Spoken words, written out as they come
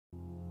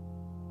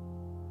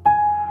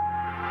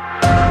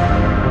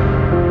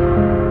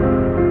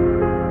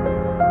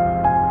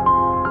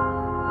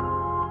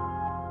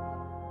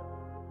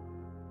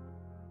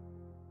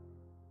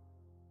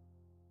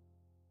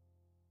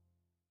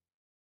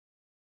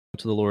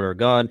to the Lord our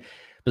God,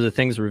 but the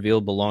things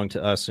revealed belong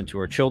to us and to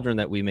our children,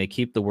 that we may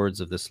keep the words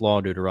of this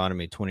law,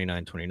 Deuteronomy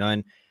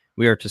 29:29.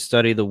 We are to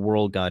study the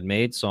world God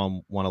made,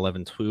 Psalm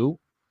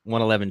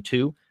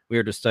 111:2. We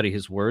are to study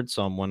his word,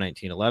 Psalm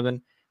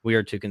 119:11. We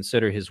are to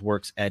consider his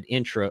works ad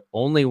intra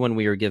only when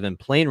we are given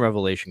plain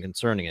revelation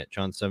concerning it,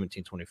 John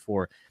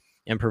 17:24.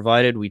 And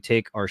provided we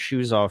take our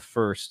shoes off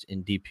first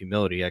in deep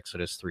humility,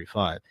 Exodus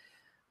 3:5.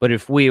 But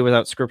if we,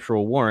 without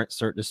scriptural warrant,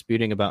 start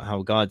disputing about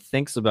how God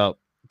thinks about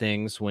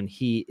things when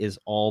he is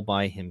all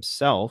by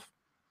himself,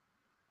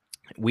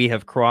 we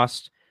have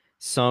crossed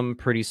some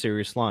pretty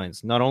serious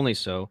lines. Not only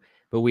so,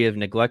 but we have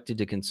neglected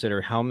to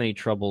consider how many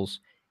troubles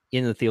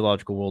in the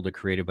theological world are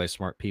created by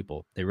smart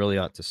people. They really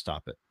ought to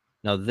stop it.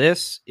 Now,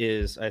 this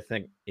is, I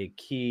think,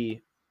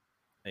 a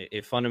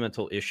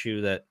fundamental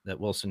issue that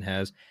Wilson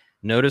has.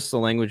 Notice the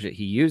language that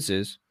he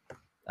uses.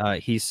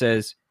 He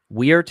says,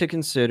 we are to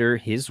consider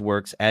his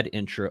works ad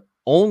intra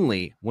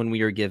only when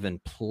we are given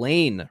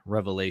plain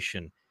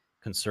revelation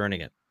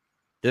concerning it.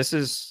 This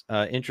is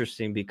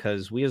interesting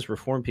because we as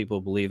Reformed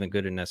people believe in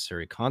good and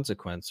necessary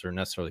consequence or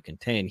necessarily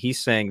contained.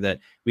 He's saying that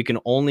we can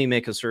only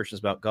make assertions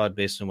about God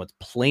based on what's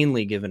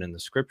plainly given in the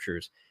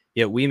scriptures,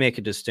 yet we make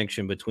a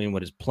distinction between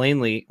what is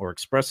plainly or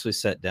expressly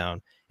set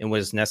down and what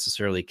is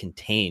necessarily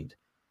contained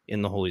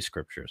in the Holy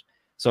Scriptures.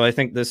 So I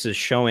think this is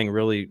showing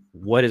really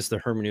what is the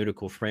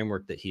hermeneutical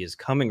framework that he is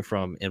coming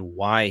from and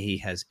why he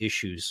has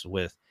issues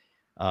with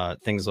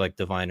things like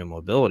divine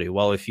immobility.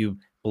 Well, if you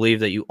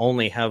believe that you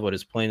only have what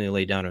is plainly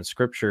laid down in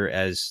Scripture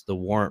as the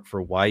warrant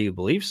for why you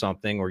believe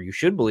something or you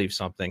should believe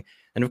something,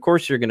 and of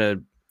course you're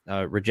going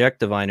to reject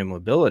divine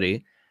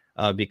immobility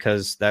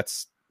because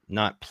that's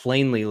not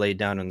plainly laid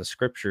down in the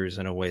Scriptures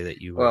in a way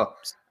that you well,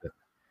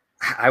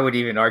 I would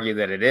even argue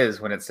that it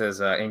is when it says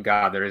in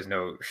God there is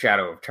no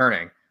shadow of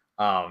turning.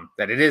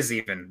 That it is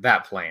even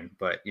that plain,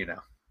 but you know.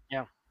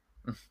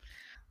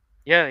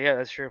 Yeah,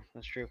 that's true.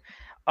 That's true.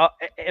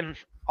 And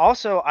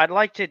also, I'd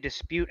like to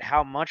dispute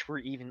how much we're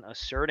even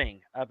asserting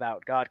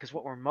about God, because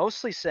what we're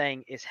mostly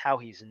saying is how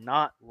he's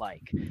not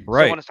like.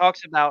 Right. So when it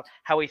talks about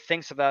how he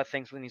thinks about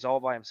things when he's all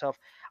by himself,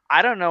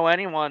 I don't know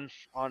anyone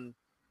on.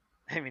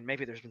 I mean,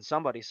 maybe there's been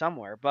somebody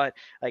somewhere, but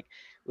like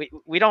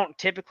we don't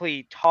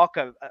typically talk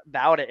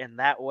about it in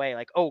that way.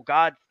 Like, oh,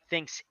 God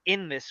thinks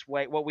in this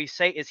way. What we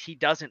say is he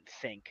doesn't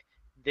think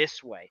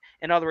this way.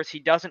 In other words, he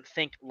doesn't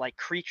think like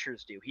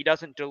creatures do. He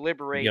doesn't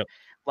deliberate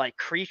like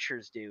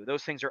creatures do.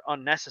 Those things are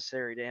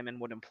unnecessary to him and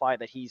would imply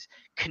that he's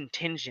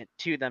contingent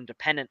to them,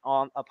 dependent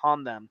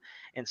upon them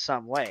in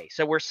some way.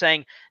 So we're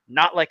saying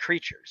not like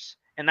creatures,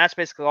 and that's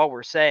basically all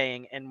we're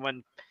saying. And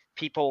when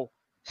people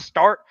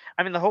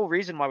the whole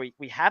reason why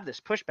we have this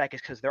pushback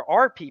is because there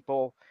are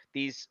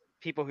these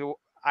people who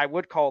I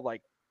would call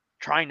like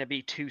trying to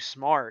be too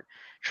smart,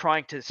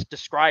 trying to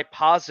describe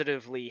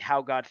positively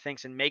how God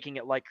thinks and making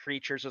it like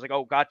creatures. It's like,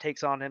 oh, God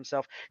takes on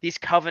himself these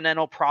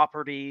covenantal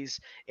properties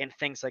and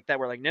things like that.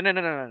 We're like,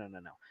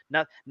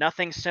 no.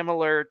 Nothing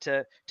similar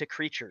to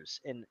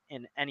creatures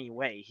in any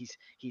way.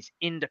 He's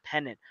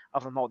independent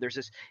of them all. There's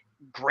this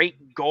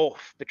great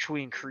gulf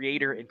between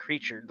creator and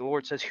creature. The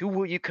Lord says, who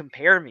will you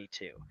compare me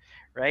to?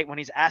 Right? When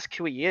he's asked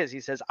who he is, he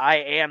says, I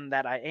am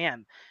that I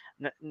am.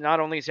 Not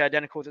only is he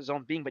identical with his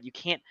own being, but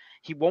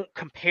he won't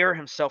compare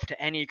himself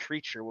to any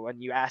creature when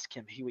you ask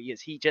him who he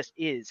is. He just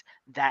is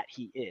that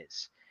he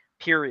is,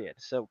 period.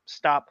 So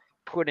stop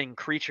putting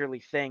creaturely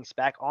things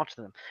back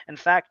onto them. In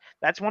fact,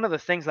 that's one of the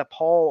things that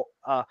Paul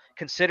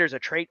considers a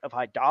trait of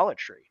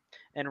idolatry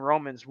in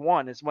Romans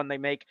 1 is when they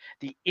make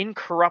the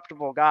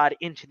incorruptible God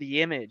into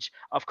the image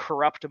of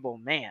corruptible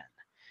man.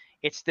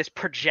 It's this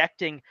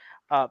projecting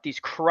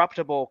these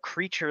corruptible,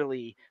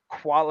 creaturely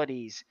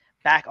qualities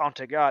back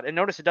onto God. And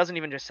notice it doesn't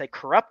even just say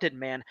corrupted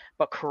man,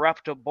 but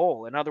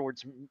corruptible. In other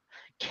words,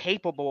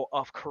 capable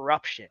of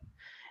corruption,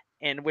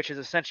 and which is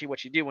essentially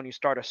what you do when you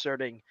start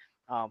asserting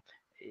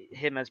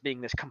him as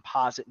being this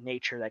composite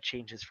nature that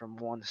changes from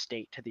one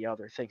state to the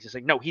other things. It's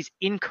like, no, he's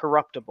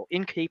incorruptible,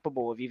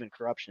 incapable of even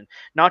corruption,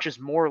 not just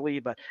morally,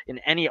 but in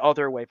any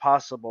other way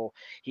possible.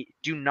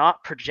 Do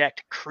not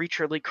project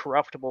creaturely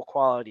corruptible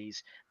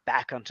qualities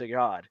back unto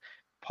God.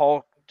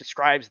 Paul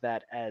describes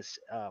that as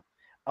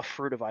a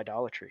fruit of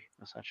idolatry,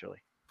 essentially.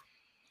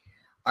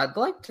 I'd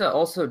like to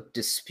also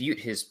dispute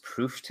his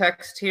proof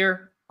text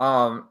here.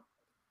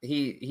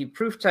 He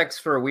proof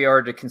texts for we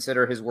are to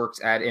consider his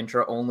works ad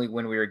intra only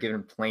when we are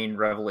given plain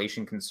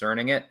revelation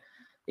concerning it.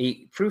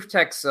 He proof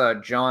texts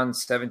John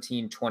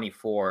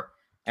 17:24,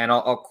 and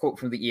I'll quote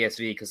from the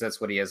ESV because that's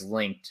what he has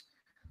linked.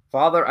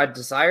 Father, I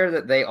desire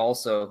that they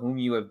also, whom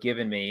you have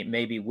given me,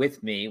 may be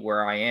with me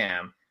where I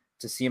am,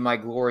 to see my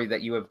glory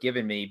that you have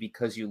given me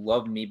because you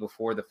loved me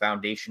before the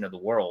foundation of the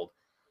world.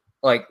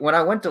 Like, when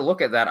I went to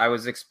look at that, I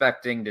was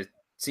expecting to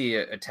see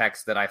a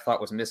text that I thought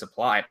was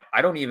misapplied.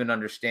 I don't even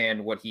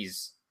understand what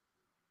he's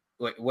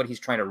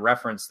trying to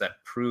reference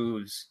that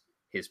proves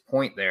his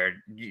point there.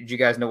 Do you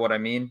guys know what I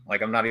mean?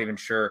 Like, I'm not even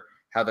sure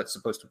how that's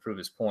supposed to prove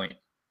his point.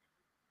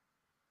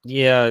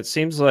 Yeah, it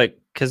seems like,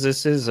 because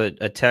this is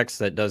a text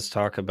that does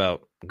talk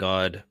about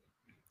God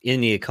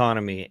in the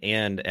economy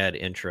and ad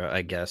intra,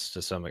 I guess,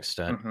 to some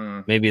extent.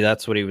 Mm-hmm. Maybe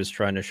that's what he was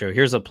trying to show.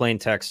 Here's a plain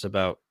text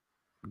about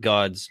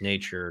God's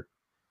nature,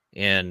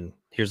 and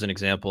here's an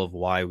example of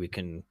why we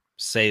can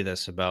say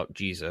this about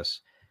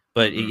Jesus.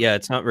 But yeah,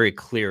 it's not very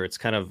clear. It's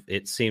kind of,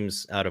 it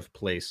seems out of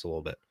place a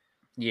little bit.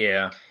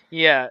 Yeah.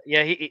 Yeah.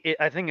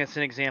 I think it's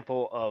an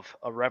example of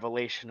a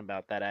revelation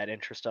about that ad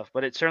intra stuff,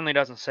 but it certainly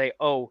doesn't say,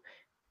 oh,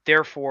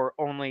 therefore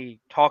only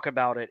talk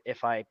about it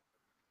if I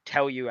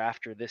tell you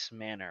after this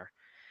manner.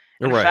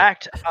 In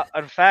fact,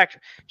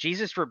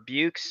 Jesus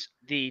rebukes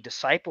the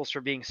disciples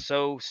for being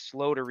so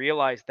slow to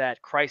realize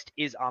that Christ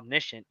is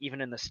omniscient,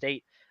 even in the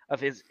state of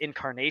his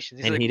incarnation.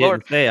 He's and like, he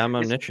Lord, didn't say I'm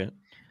omniscient.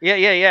 Yeah.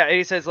 And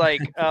he says, like,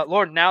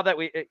 Lord, now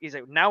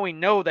we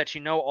know that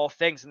you know all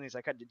things. And he's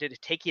like, did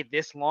it take you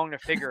this long to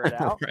figure it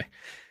out? Right.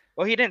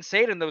 Well, he didn't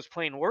say it in those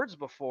plain words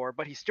before,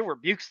 but he still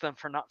rebukes them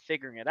for not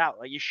figuring it out.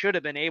 Like, you should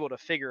have been able to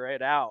figure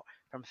it out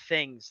from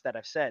things that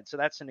I've said. So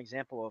that's an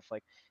example of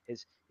like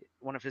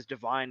one of his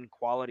divine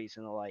qualities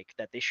and the like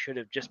that they should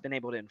have just been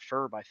able to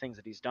infer by things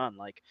that he's done,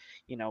 like,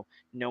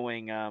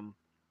 knowing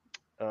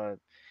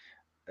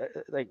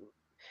like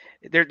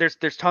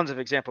there's tons of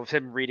examples of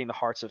him reading the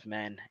hearts of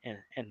men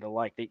and the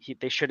like.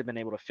 They should have been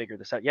able to figure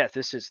this out. Yes,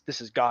 this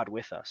is God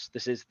with us.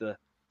 This is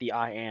the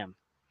I am.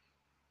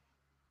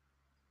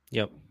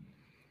 Yep.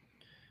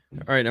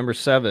 All right, number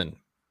 7.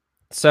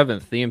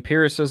 Seventh, the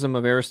empiricism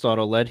of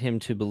Aristotle led him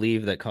to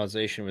believe that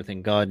causation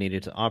within God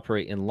needed to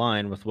operate in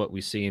line with what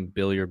we see in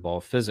billiard ball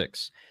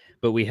physics.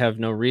 But we have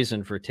no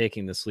reason for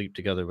taking this leap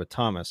together with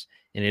Thomas,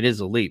 and it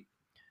is a leap.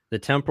 The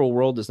temporal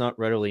world does not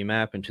readily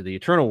map into the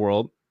eternal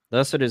world.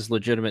 Thus, it is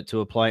legitimate to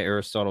apply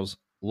Aristotle's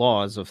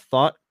laws of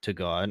thought to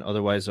God.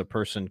 Otherwise, a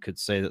person could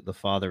say that the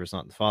Father is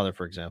not the Father,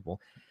 for example.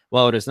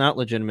 While it is not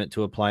legitimate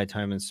to apply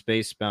time and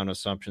space-bound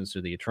assumptions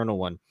to the eternal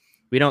one,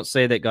 we don't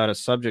say that God is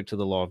subject to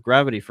the law of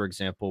gravity, for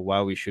example,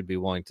 while we should be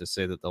willing to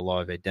say that the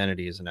law of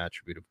identity is an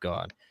attribute of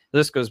God.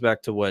 This goes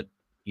back to what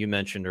you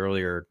mentioned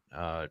earlier,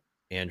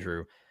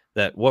 Andrew,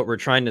 that what we're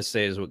trying to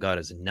say is what God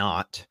is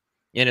not.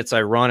 And it's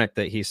ironic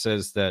that he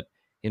says that,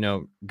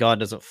 God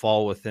doesn't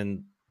fall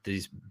within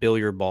these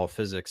billiard ball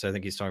physics. I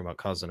think he's talking about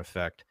cause and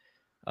effect,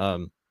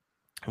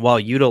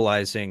 while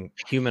utilizing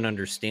human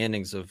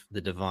understandings of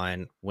the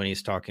divine when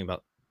he's talking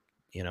about,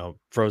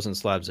 frozen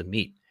slabs of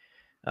meat.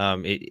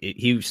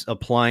 He's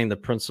applying the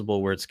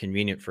principle where it's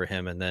convenient for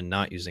him and then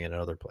not using it in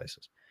other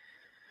places.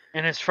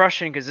 And it's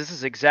frustrating because this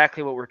is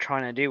exactly what we're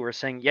trying to do. We're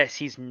saying, yes,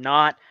 he's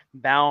not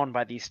bound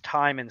by these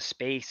time and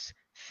space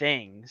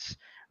things,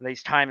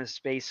 these time and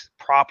space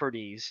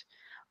properties.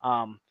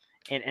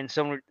 And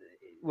so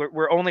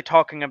we're only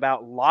talking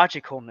about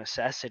logical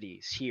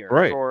necessities here.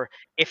 Right. Or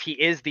if he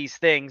is these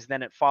things,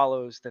 then it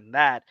follows then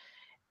that.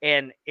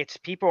 And it's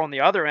people on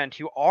the other end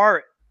who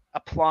are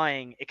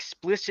applying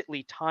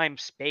explicitly time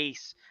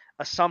space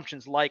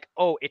assumptions like,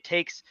 oh, it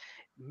takes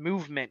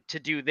movement to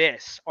do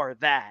this or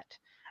that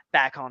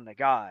back onto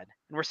God.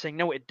 And we're saying,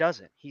 no, it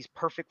doesn't. He's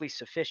perfectly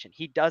sufficient.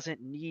 He doesn't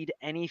need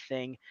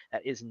anything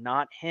that is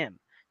not him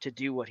to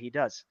do what he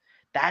does.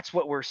 That's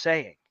what we're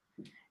saying.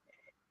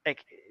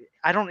 Like,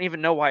 I don't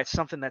even know why it's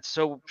something that's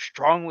so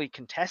strongly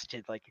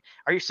contested. Like,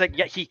 are you saying,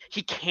 yeah, he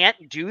can't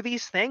do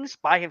these things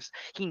by him?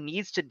 He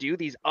needs to do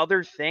these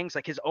other things.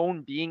 Like, his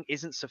own being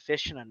isn't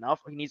sufficient enough.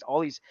 He needs all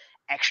these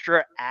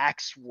extra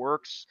acts,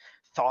 works,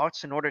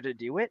 thoughts in order to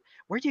do it.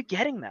 Where are you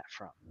getting that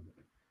from?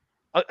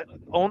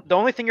 The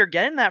only thing you're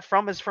getting that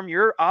from is from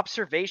your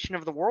observation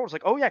of the world. It's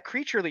like, oh yeah,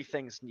 creaturely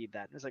things need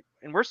that. And it's like,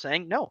 and we're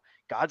saying, no,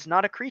 God's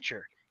not a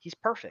creature. He's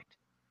perfect.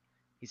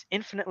 He's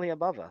infinitely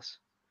above us.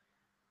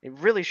 It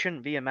really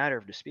shouldn't be a matter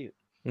of dispute.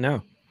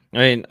 No. I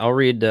mean, I'll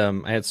read,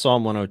 I had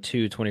Psalm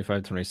 102,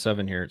 25,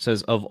 27 here. It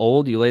says, of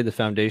old you laid the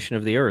foundation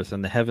of the earth,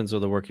 and the heavens are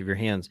the work of your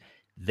hands.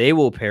 They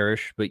will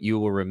perish, but you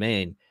will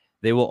remain.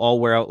 They will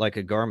all wear out like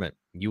a garment.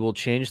 You will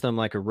change them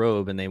like a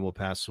robe, and they will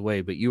pass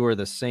away. But you are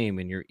the same,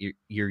 and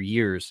your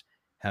years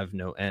have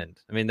no end.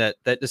 I mean, that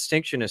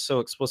distinction is so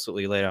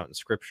explicitly laid out in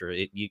Scripture.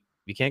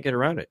 You can't get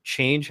around it.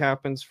 Change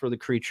happens for the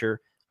creature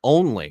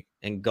only,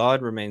 and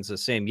God remains the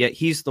same. Yet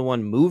he's the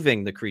one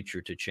moving the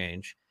creature to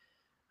change,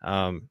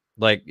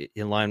 like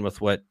in line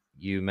with what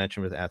you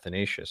mentioned with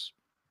Athanasius.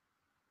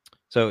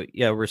 So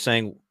yeah, we're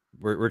saying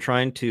we're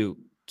trying to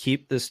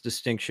keep this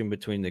distinction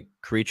between the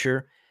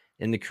creature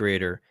and the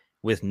creator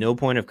with no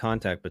point of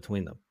contact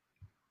between them.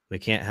 We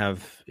can't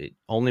have it,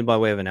 only by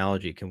way of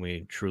analogy can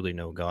we truly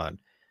know God.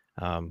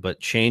 But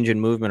change and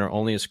movement are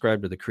only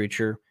ascribed to the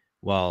creature,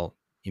 while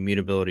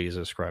immutability is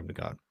ascribed to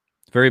God.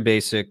 Very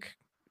basic,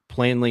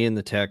 plainly in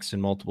the text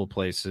in multiple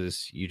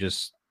places. You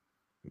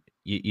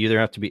either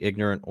have to be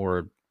ignorant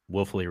or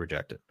willfully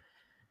reject it.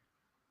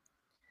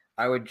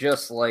 I would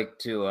just like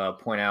to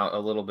point out a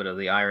little bit of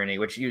the irony,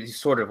 which you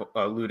sort of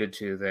alluded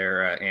to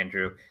there,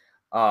 Andrew.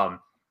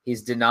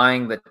 He's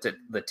denying that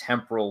the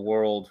temporal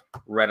world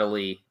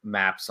readily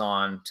maps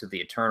on to the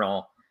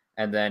eternal,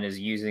 and then is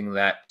using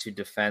that to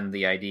defend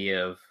the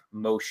idea of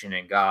motion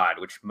in God,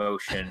 which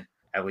motion,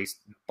 at least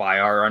by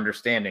our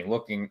understanding,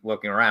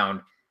 looking around,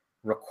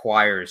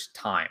 requires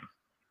time.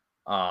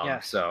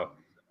 Yes. So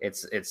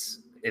It's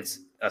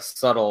a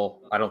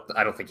subtle. I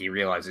don't think he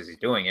realizes he's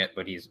doing it,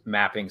 but he's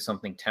mapping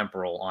something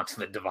temporal onto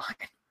the divine.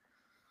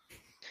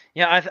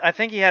 Yeah, I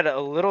think he had a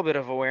little bit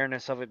of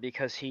awareness of it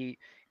because he,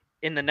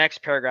 in the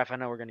next paragraph, I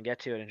know we're going to get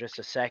to it in just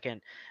a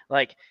second,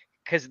 like,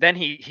 because then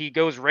he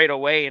goes right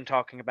away in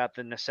talking about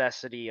the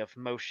necessity of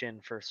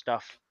motion for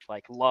stuff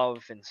like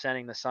love and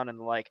sending the sun and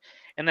the like,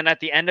 and then at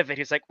the end of it,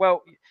 he's like,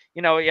 well,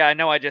 yeah, I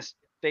know,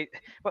 but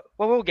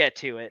well, we'll get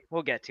to it.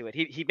 We'll get to it.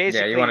 He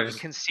basically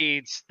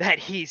concedes that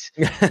he's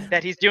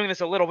doing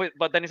this a little bit,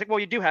 but then he's like, well,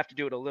 you do have to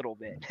do it a little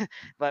bit,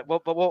 but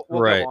we'll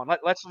Right. go on.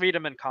 Let's read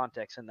them in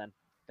context and then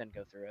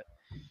go through it.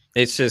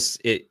 It's just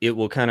it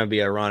will kind of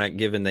be ironic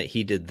given that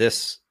he did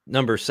this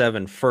number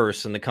 7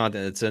 first and the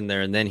content that's in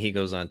there, and then he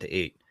goes on to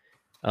 8.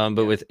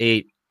 But with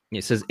 8,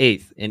 it says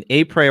 8th, an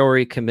a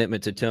priori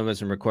commitment to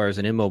Thomism requires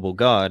an immobile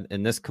God,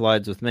 and this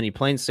collides with many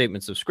plain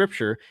statements of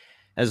Scripture,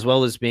 as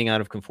well as being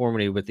out of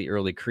conformity with the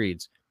early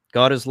creeds.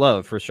 God is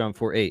love, 1 John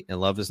 4:8,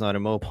 and love is not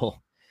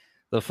immobile.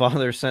 The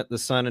Father sent the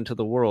Son into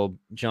the world,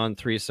 John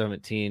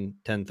 3:17,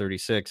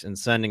 10:36, and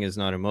sending is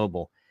not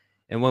immobile.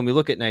 And when we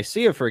look at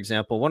Nicaea, for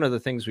example, one of the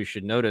things we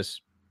should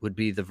notice would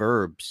be the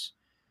verbs.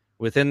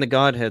 Within the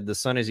Godhead, the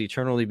Son is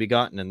eternally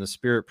begotten, and the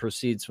Spirit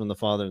proceeds from the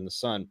Father and the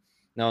Son.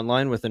 Now, in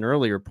line with an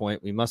earlier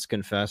point, we must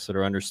confess that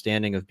our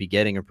understanding of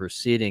begetting and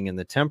proceeding in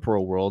the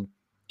temporal world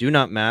do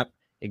not map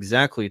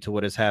exactly to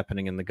what is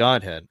happening in the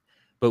Godhead.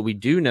 But we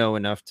do know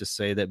enough to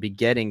say that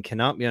begetting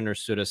cannot be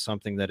understood as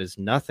something that is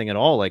nothing at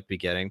all like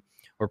begetting,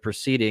 or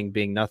proceeding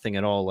being nothing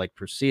at all like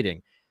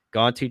proceeding.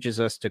 God teaches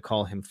us to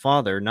call him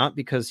Father, not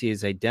because he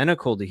is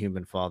identical to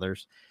human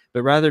fathers,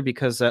 but rather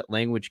because that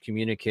language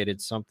communicated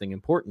something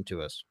important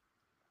to us.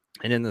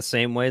 And in the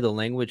same way, the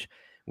language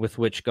with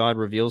which God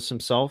reveals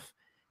himself,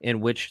 in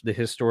which the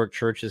historic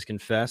church is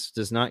confessed,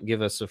 does not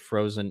give us a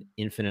frozen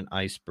infinite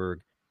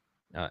iceberg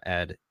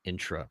ad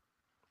intra.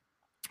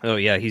 Oh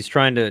yeah, he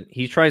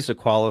tries to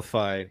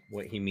qualify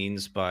what he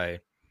means by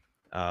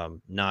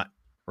not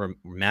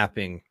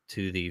mapping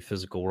to the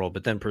physical world,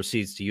 but then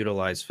proceeds to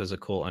utilize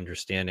physical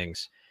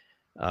understandings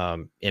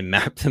and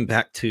map them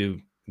back to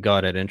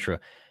God ad intra.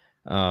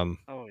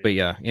 But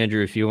yeah,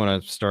 Andrew, if you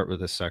want to start with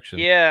this section.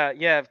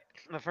 Yeah.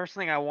 The first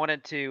thing I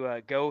wanted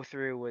to go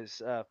through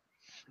was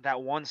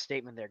that one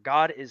statement there: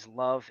 God is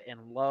love, and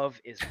love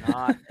is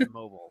not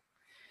immobile.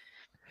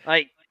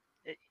 Like,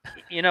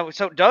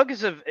 so Doug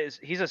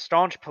he's a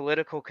staunch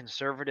political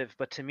conservative,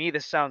 but to me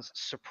this sounds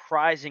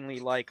surprisingly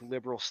like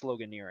liberal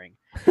sloganeering.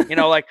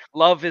 Like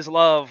love is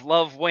love,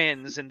 love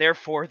wins, and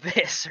therefore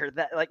this or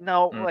that. Like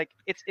no, like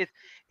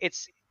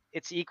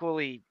it's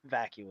equally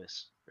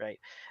vacuous, right?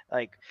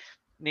 Like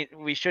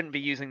we shouldn't be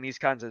using these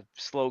kinds of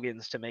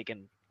slogans to make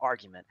an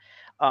argument,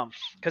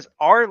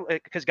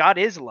 because God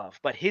is love,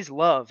 but his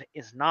love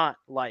is not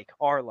like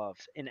our love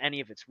in any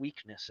of its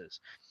weaknesses.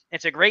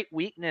 It's a great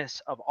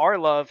weakness of our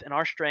love and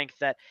our strength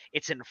that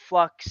it's in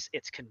flux,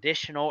 it's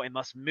conditional, it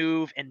must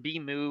move and be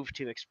moved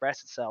to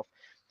express itself.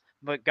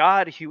 But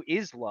God, who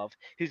is love,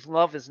 whose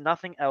love is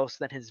nothing else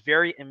than his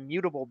very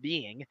immutable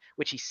being,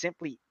 which he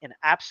simply and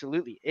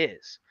absolutely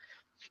is.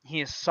 He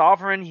is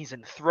sovereign, he's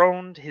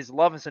enthroned, his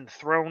love is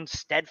enthroned,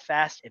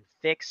 steadfast and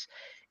fixed,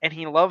 and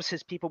he loves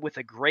his people with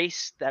a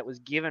grace that was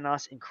given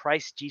us in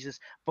Christ Jesus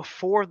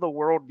before the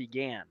world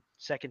began.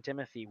 2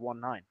 Timothy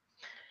 1:9.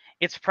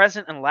 It's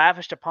present and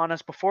lavished upon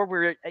us before we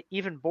were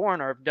even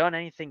born or have done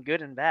anything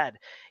good and bad.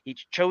 He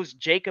chose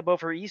Jacob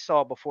over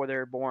Esau before they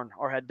were born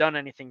or had done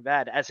anything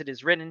bad. As it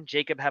is written,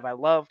 Jacob have I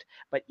loved,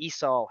 but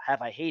Esau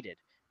have I hated.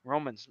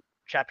 Romans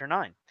chapter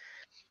 9.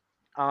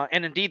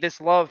 And indeed, this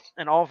love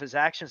and all of his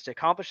actions to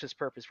accomplish this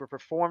purpose were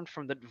performed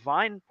from the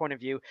divine point of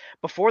view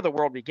before the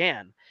world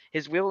began,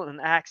 his will and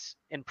acts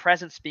and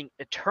presence being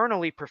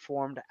eternally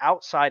performed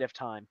outside of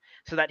time,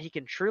 so that he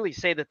can truly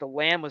say that the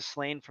Lamb was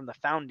slain from the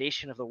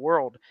foundation of the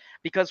world,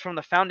 because from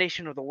the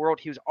foundation of the world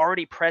he was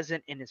already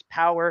present in his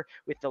power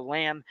with the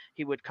Lamb.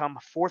 He would come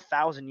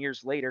 4,000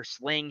 years later,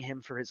 slaying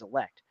him for his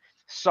elect.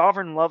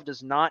 Sovereign love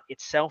does not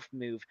itself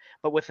move,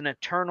 but with an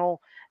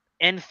eternal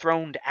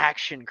enthroned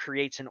action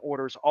creates and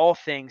orders all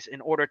things in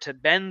order to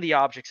bend the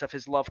objects of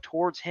his love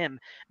towards him,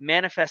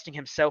 manifesting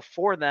himself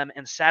for them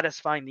and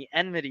satisfying the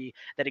enmity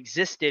that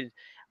existed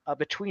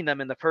between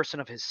them in the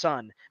person of his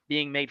Son,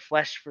 being made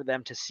flesh for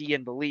them to see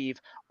and believe,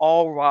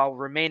 all while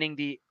remaining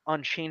the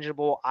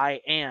unchangeable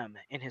I am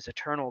in his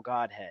eternal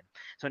Godhead.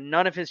 So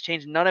none of his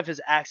change, none of his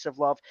acts of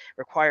love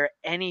require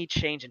any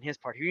change in his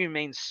part. He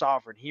remains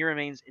sovereign. He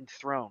remains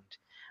enthroned.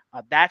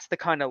 That's the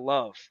kind of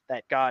love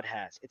that God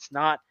has.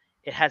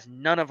 It has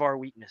none of our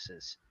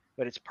weaknesses,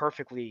 but it's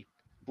perfectly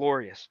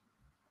glorious.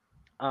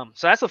 So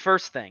that's the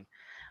first thing.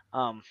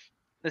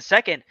 The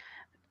second,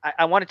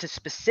 I wanted to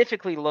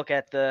specifically look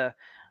at the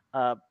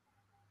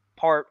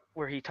part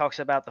where he talks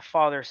about the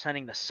Father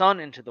sending the Son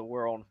into the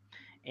world,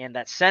 and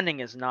that sending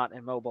is not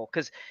immobile,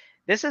 because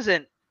this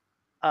isn't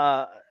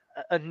a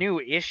new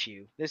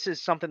issue. This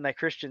is something that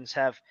Christians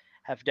have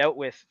dealt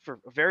with for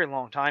a very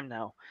long time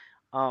now.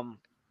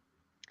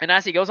 And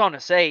as he goes on to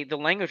say, the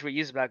language we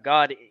use about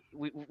God,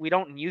 we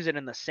don't use it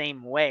in the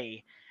same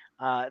way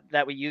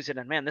that we use it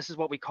in man. This is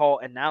what we call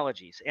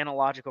analogies,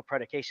 analogical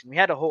predication. We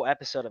had a whole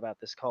episode about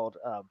this called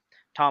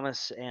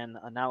Thomas and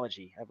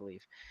Analogy, I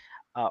believe,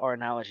 or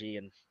Analogy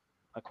and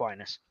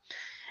Aquinas.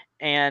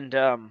 And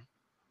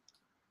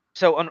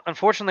so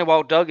unfortunately,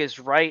 while Doug is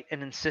right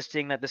in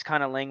insisting that this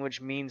kind of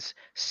language means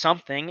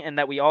something and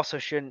that we also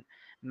shouldn't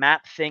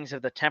map things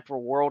of the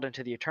temporal world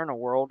into the eternal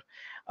world,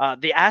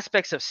 the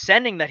aspects of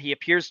sending that he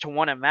appears to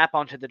want to map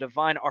onto the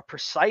divine are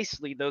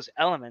precisely those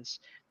elements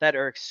that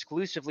are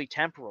exclusively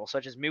temporal,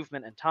 such as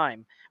movement and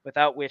time,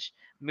 without which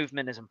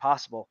movement is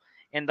impossible,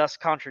 and thus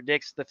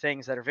contradicts the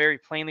things that are very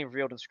plainly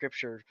revealed in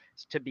Scripture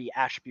to be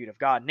attribute of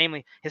God,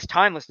 namely his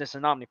timelessness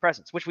and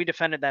omnipresence, which we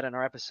defended that in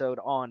our episode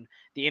on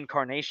the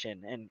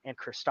incarnation and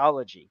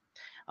Christology.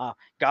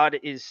 God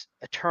is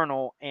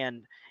eternal,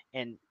 and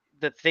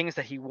the things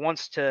that he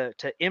wants to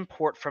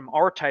import from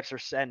our types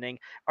of sending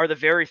are the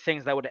very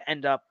things that would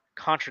end up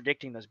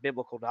contradicting those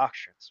biblical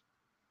doctrines.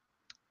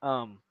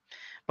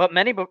 But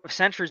many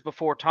centuries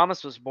before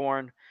Thomas was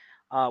born,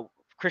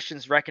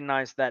 Christians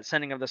recognized that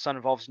sending of the Son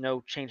involves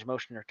no change,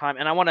 motion, or time.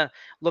 And I want to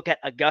look at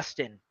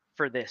Augustine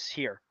for this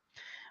here.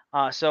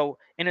 So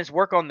in his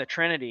work on the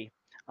Trinity,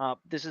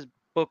 this is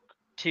book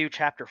 2,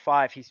 chapter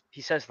 5,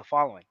 he says the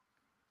following,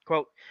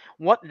 quote,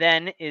 "What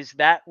then is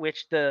that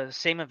which the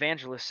same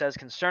evangelist says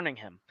concerning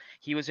him?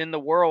 He was in the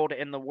world,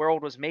 and the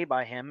world was made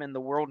by him, and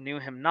the world knew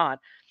him not."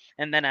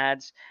 And then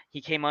adds,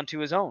 "He came unto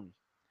his own.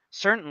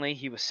 Certainly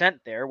he was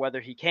sent there,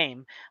 whether he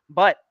came.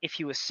 But if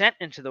he was sent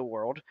into the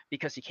world,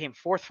 because he came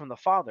forth from the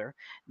Father,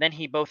 then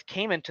he both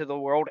came into the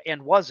world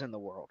and was in the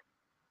world.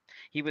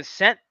 He was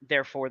sent,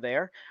 therefore,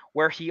 there,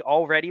 where he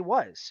already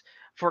was.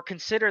 For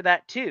consider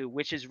that too,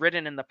 which is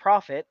written in the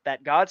prophet,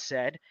 that God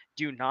said,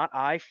 Do not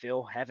I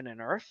fill heaven and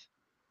earth?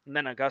 And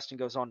then Augustine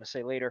goes on to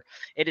say later,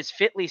 It is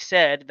fitly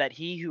said that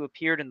he who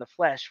appeared in the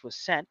flesh was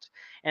sent,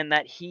 and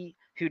that he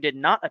who did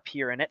not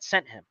appear in it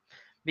sent him.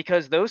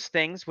 Because those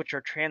things which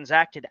are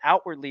transacted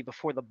outwardly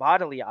before the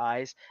bodily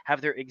eyes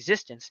have their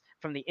existence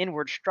from the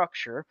inward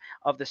structure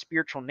of the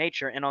spiritual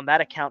nature, and on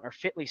that account are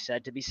fitly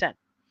said to be sent.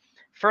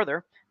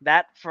 Further,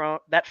 that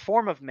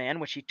form of man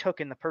which he took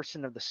in the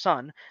person of the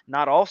Son,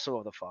 not also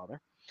of the Father,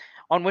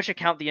 on which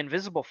account the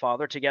invisible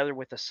Father, together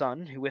with the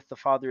Son, who with the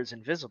Father is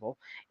invisible,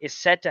 is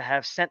said to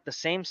have sent the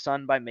same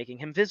Son by making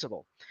him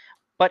visible.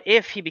 But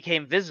if he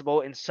became visible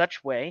in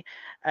such way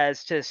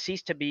as to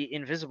cease to be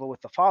invisible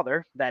with the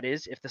Father, that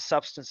is, if the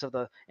substance of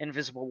the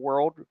invisible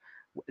word,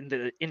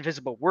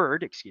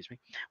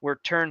 were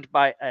turned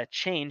by a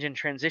change and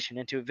transition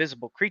into a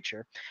visible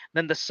creature,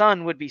 then the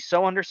Son would be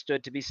so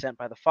understood to be sent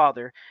by the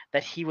Father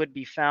that he would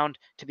be found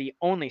to be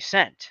only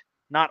sent,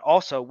 not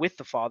also with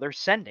the Father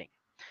sending.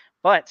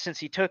 But since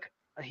he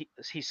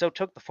so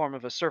took the form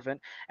of a servant,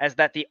 as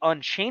that the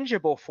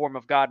unchangeable form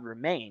of God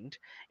remained,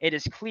 it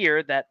is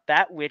clear that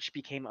that which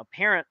became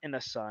apparent in the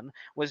Son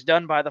was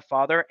done by the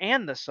Father,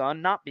 and the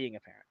Son not being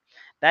apparent.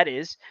 That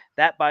is,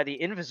 that by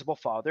the invisible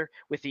Father,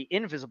 with the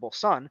invisible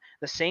Son,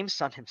 the same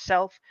Son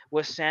himself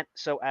was sent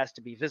so as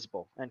to be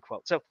visible. End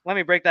quote. So let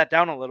me break that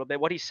down a little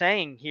bit. What he's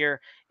saying here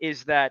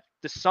is that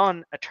the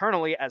Son,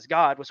 eternally as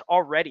God, was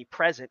already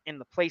present in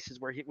the places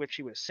which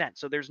he was sent.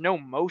 So there's no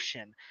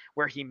motion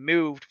where he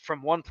moved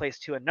from one place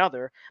to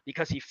another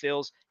because he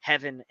fills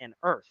heaven and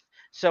earth.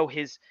 So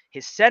his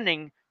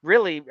sending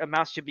really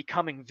amounts to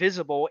becoming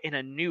visible in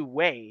a new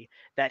way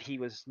that he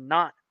was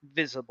not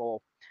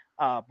visible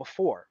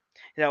before.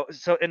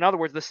 So in other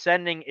words, the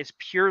sending is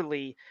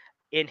purely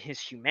in his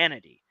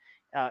humanity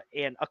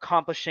and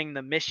accomplishing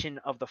the mission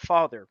of the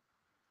Father.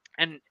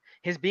 And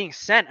his being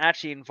sent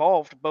actually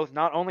involved both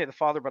not only the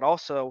Father, but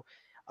also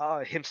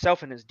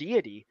himself and his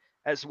deity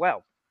as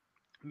well,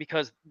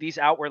 because these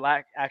outward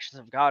actions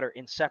of God are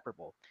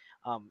inseparable.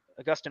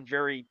 Augustine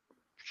very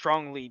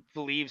strongly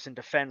believes and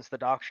defends the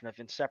doctrine of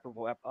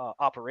inseparable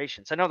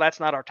operations. I know that's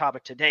not our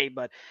topic today,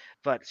 but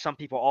some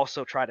people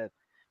also try to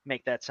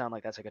make that sound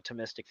like that's like a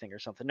Thomistic thing or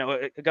something. No,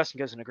 Augustine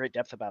goes into great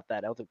depth about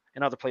that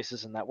in other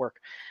places in that work.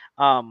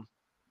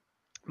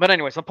 But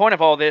anyways, the point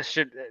of all this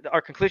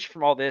our conclusion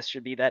from all this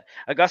should be that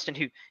Augustine,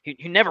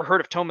 who never heard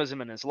of Thomism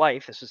in his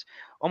life, this is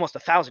almost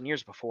 1,000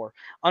 years before,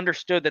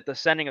 understood that the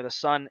sending of the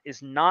Son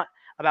is not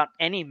about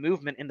any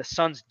movement in the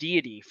Son's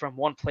deity from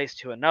one place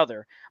to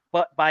another,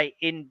 but by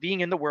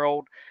being in the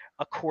world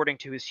according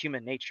to his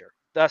human nature.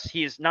 Thus,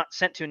 he is not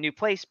sent to a new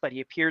place, but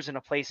he appears in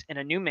a place in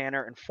a new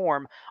manner and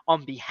form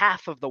on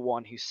behalf of the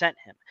one who sent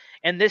him.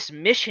 And this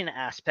mission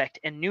aspect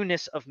and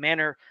newness of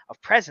manner of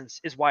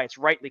presence is why it's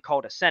rightly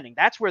called ascending.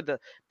 That's where the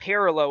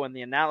parallel in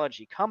the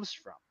analogy comes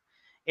from.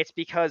 It's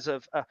because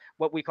of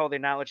what we call the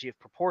analogy of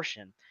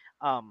proportion,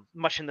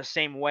 much in the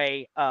same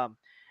way,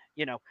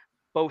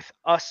 both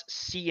us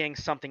seeing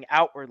something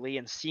outwardly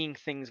and seeing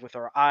things with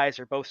our eyes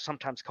are both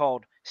sometimes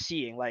called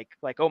seeing, like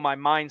oh, my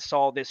mind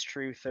saw this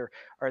truth or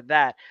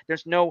that.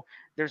 There's no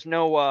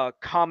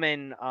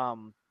common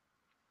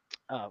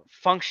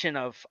function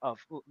of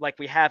like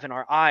we have in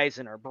our eyes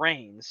and our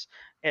brains.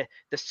 The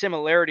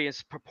similarity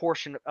is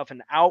proportion of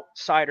an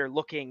outsider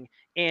looking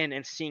in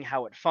and seeing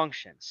how it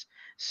functions.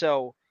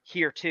 So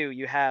here too,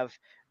 you have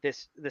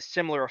this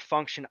similar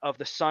function of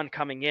the Son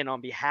coming in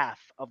on behalf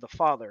of the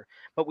Father,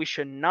 but we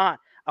should not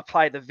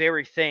apply the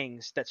very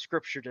things that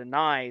Scripture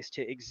denies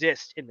to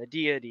exist in the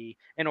deity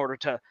in order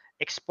to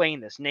explain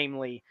this,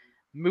 namely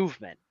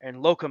movement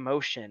and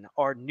locomotion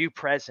or new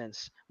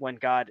presence when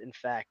God, in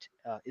fact,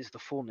 is the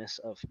fullness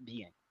of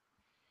being.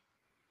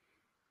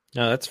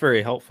 No, that's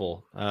very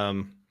helpful.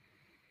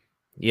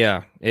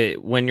 Yeah,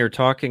 when you're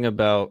talking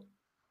about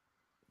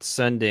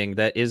sending,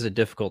 that is a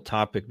difficult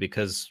topic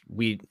because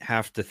we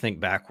have to think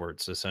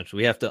backwards,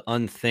 essentially. We have to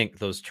unthink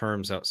those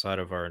terms outside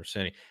of our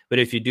understanding. But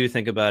if you do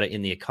think about it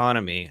in the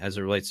economy as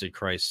it relates to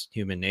Christ's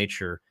human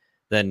nature,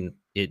 then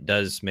it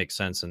does make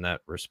sense in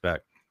that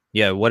respect.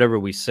 Yeah, whatever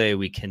we say,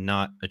 we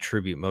cannot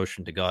attribute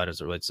motion to God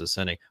as it relates to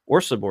sending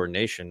or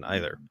subordination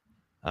either.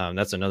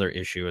 That's another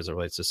issue as it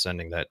relates to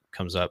sending that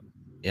comes up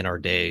in our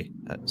day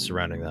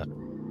surrounding that.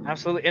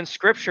 Absolutely. And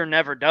Scripture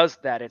never does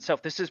that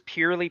itself. This is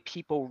purely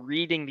people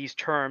reading these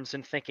terms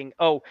and thinking,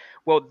 oh,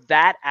 well,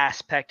 that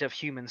aspect of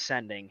human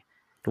sending,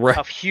 Right.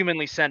 of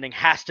humanly sending,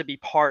 has to be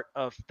part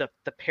of the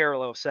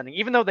parallel of sending.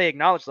 Even though they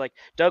acknowledge, like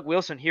Doug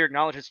Wilson here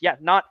acknowledges, yeah,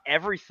 not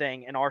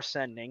everything in our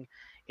sending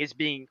is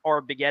being, or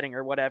begetting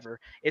or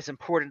whatever, is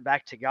important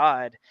back to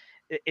God.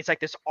 It's like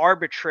this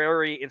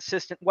arbitrary,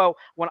 insistent, well,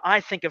 when I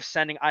think of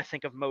sending, I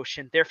think of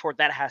motion. Therefore,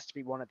 that has to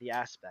be one of the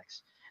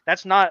aspects.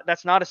 That's not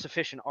a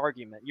sufficient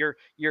argument. Your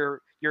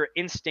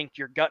instinct,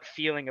 your gut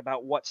feeling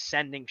about what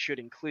sending should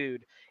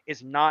include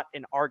is not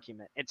an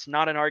argument. It's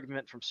not an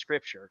argument from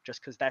Scripture,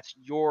 just because that's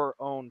your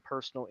own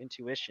personal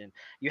intuition.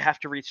 You have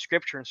to read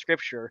Scripture and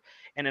Scripture,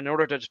 and in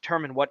order to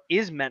determine what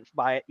is meant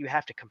by it, you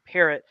have to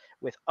compare it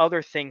with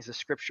other things the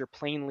Scripture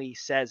plainly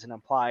says and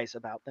implies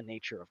about the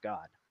nature of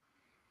God.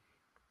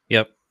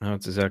 Yep, no,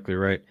 that's exactly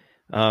right.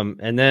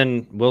 And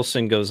then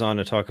Wilson goes on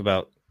to talk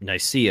about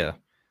Nicaea.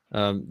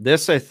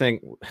 This, I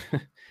think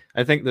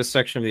this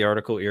section of the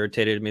article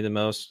irritated me the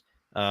most.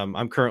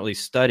 I'm currently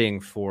studying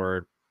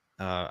for,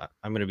 I'm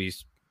going to be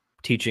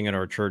teaching in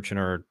our church in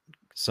our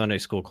Sunday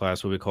school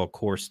class, what we call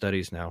core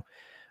studies now,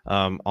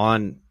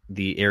 on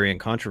the Arian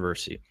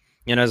controversy.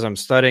 And as I'm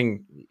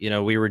studying,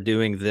 we were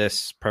doing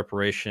this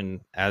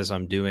preparation as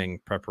I'm doing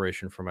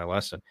preparation for my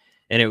lesson.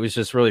 And it was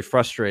just really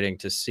frustrating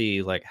to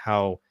see like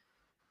how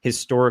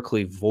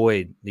historically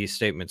void these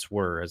statements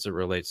were as it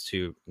relates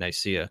to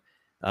Nicaea.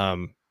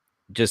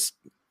 Just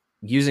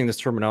using this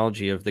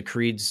terminology of the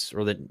creeds,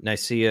 or that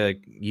Nicaea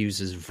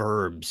uses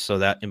verbs, so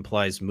that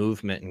implies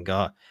movement in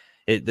God.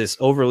 This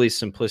overly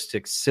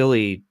simplistic,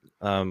 silly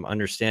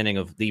understanding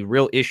of the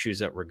real issues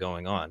that were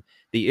going on.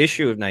 The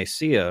issue of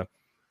Nicaea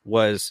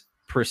was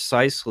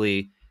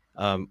precisely,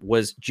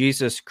 was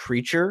Jesus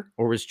creature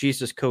or was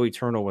Jesus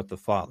co-eternal with the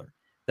Father?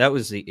 That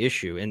was the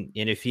issue. And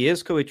if he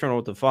is co-eternal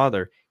with the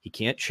Father, he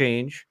can't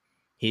change.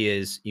 He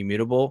is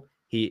immutable.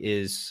 He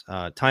is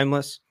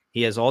timeless.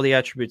 He has all the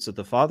attributes that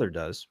the Father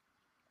does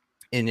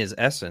in his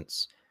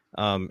essence,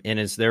 and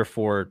is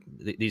therefore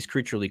these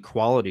creaturely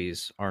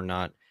qualities are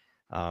not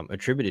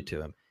attributed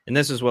to him. And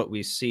this is what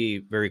we see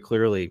very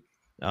clearly.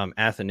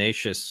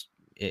 Athanasius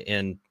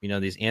and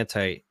these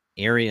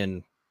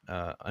anti-Arian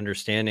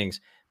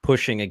understandings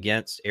pushing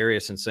against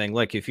Arius and saying,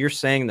 look, if you're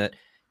saying that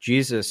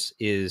Jesus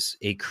is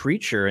a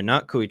creature and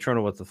not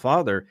co-eternal with the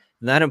Father,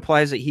 then that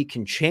implies that he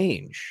can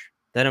change.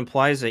 That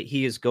implies that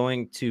he is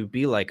going to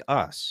be like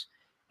us.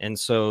 And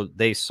so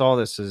they saw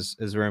this as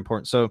very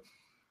important. So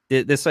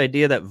this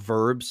idea that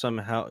verbs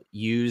somehow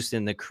used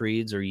in the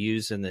creeds or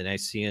used in the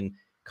Nicene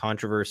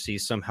controversy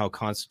somehow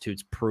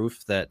constitutes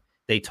proof that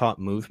they taught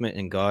movement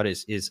in God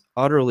is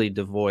utterly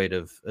devoid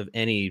of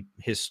any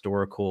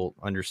historical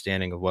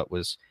understanding of what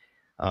was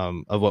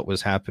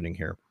happening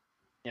here.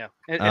 Yeah,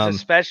 it's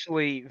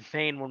especially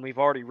vain when we've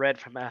already read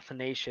from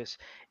Athanasius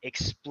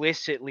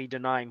explicitly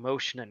denying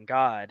motion in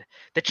God.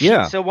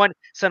 So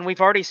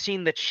we've already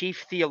seen the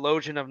chief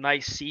theologian of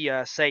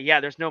Nicaea say, yeah,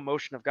 there's no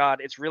motion of God.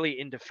 It's really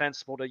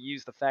indefensible to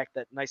use the fact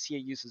that Nicaea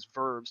uses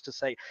verbs to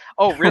say,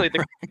 oh, really, they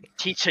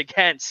teach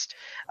against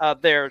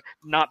there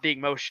not being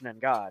motion in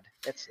God.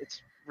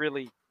 It's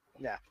really,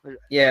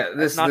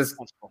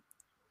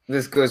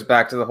 This goes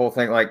back to the whole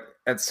thing. Like,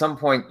 at some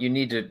point, you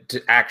need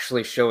to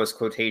actually show us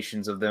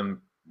quotations of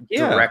them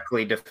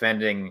directly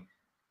defending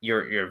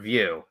your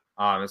view.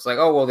 It's like,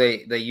 oh well,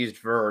 they used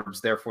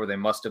verbs, therefore they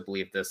must have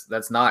believed this.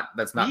 That's not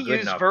good enough. We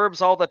use verbs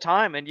all the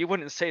time, and you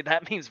wouldn't say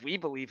that means we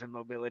believe in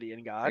mobility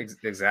in God.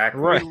 Exactly.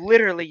 Right. We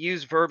literally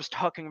use verbs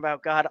talking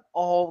about God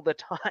all the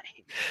time.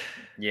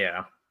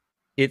 Yeah.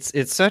 It's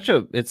such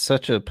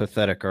a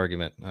pathetic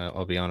argument.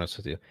 I'll be honest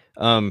with you.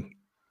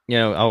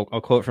 I'll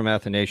quote from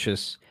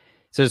Athanasius.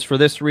 It says, for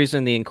this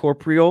reason, the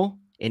incorporeal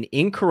and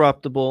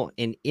incorruptible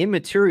and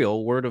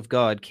immaterial word of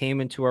God came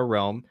into our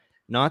realm,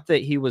 not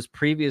that he was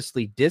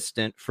previously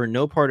distant, for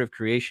no part of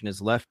creation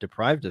is left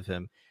deprived of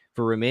him.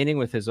 For remaining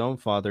with his own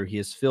Father, he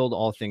has filled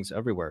all things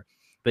everywhere.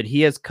 But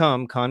he has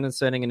come,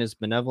 condescending in his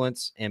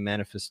benevolence and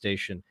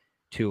manifestation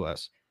to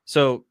us.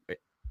 So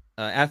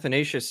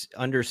Athanasius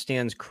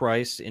understands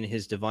Christ in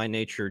his divine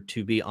nature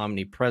to be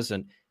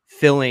omnipresent,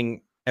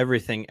 filling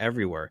everything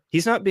everywhere.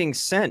 He's not being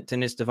sent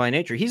in his divine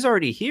nature. He's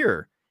already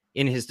here.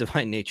 in his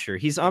divine nature.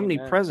 He's Amen.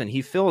 omnipresent.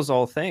 He fills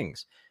all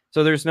things.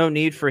 So there's no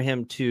need for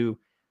him to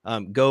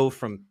go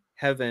from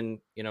heaven,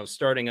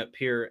 starting up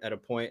here at a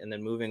point and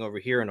then moving over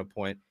here in a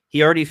point.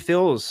 He already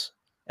fills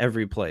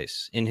every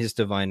place in his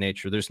divine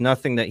nature. There's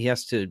nothing that he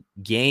has to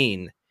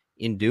gain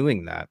in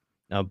doing that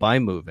by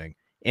moving.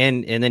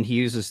 And then he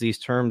uses these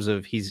terms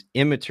of he's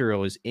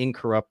immaterial, he's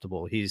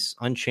incorruptible, he's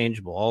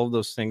unchangeable, all of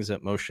those things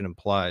that motion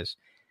implies.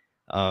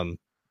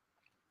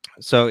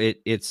 So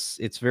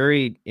it's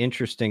very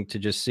interesting to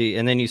just see.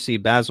 And then you see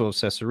Basil of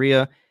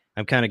Caesarea.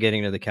 I'm kind of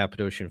getting to the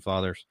Cappadocian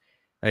Fathers.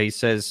 He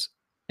says,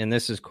 and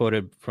this is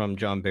quoted from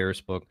John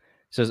Bear's book,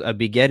 says, a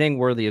begetting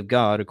worthy of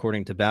God,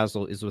 according to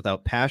Basil, is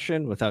without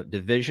passion, without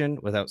division,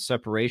 without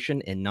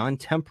separation, and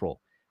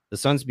non-temporal. The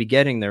Son's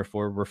begetting,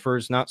 therefore,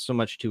 refers not so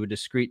much to a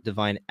discrete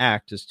divine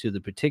act as to the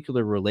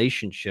particular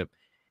relationship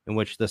in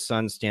which the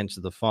Son stands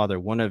to the Father,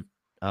 one of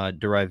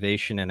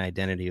derivation and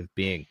identity of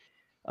being.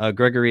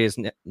 Gregory is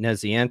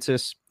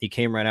Nazianzus. He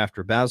came right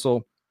after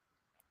Basil.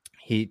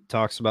 He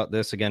talks about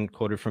this, again,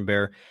 quoted from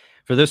Bear.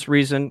 For this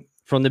reason,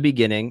 from the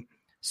beginning,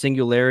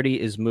 singularity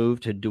is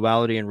moved to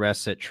duality and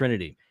rests at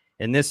Trinity.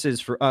 And this is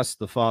for us,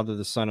 the Father,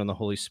 the Son, and the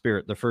Holy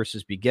Spirit. The first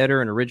is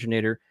begetter and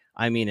originator,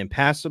 I mean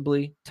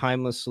impassibly,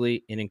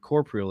 timelessly, and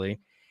incorporeally.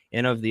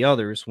 And of the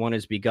others, one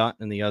is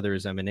begotten and the other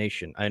is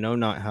emanation. I know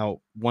not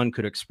how one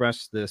could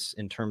express this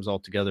in terms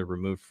altogether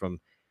removed from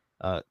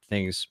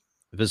things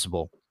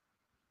visible.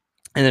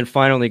 And then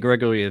finally,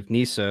 Gregory of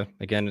Nyssa,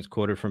 again, is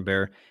quoted from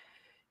Bear.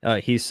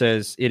 He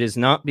says, it is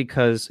not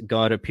because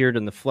God appeared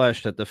in the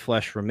flesh that the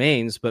flesh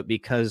remains, but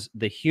because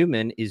the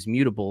human is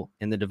mutable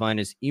and the divine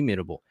is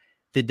immutable.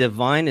 The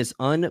divine is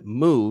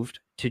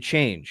unmoved to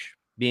change,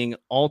 being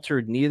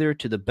altered neither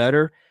to the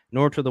better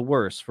nor to the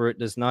worse, for it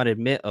does not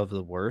admit of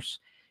the worse,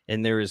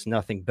 and there is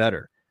nothing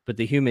better. But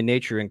the human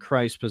nature in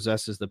Christ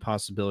possesses the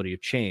possibility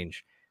of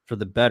change, for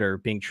the better,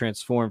 being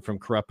transformed from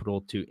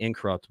corruptible to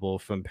incorruptible,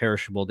 from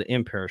perishable to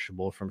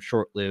imperishable, from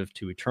short-lived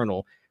to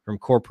eternal, from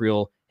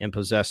corporeal and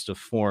possessed of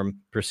form,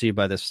 perceived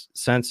by the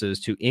senses,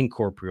 to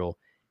incorporeal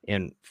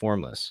and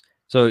formless.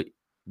 So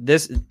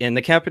this, and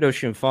the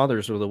Cappadocian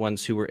Fathers were the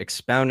ones who were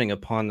expounding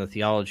upon the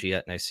theology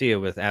at Nicaea,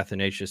 with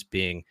Athanasius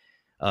being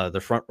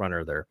the front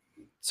runner there.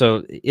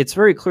 So it's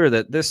very clear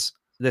that this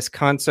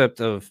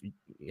concept of,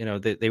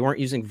 they weren't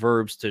using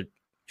verbs to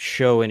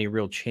show any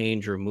real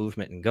change or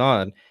movement in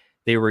God.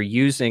 They were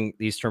using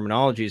these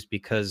terminologies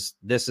because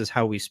this is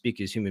how we speak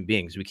as human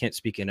beings. We can't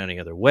speak in any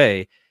other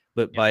way,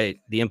 but by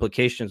the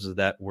implications of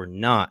that were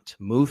not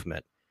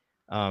movement,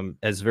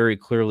 as very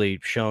clearly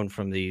shown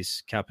from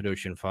these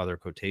Cappadocian Father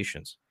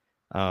quotations.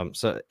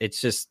 So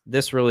it's just,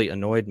 this really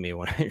annoyed me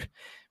when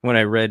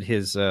I read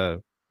his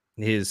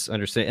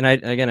understanding. And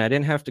I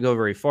didn't have to go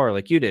very far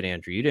like you did,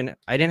 Andrew.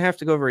 I didn't have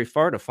to go very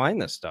far to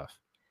find this stuff.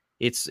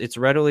 It's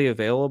readily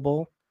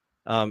available.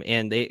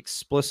 And they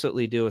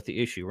explicitly deal with the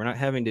issue. We're not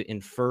having to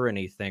infer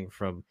anything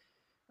from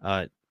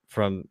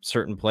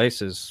certain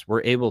places.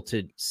 We're able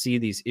to see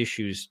these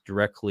issues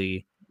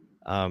directly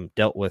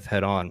dealt with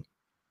head on,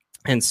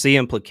 and see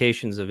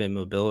implications of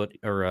immobility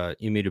or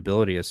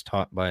immutability as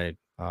taught by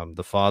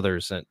the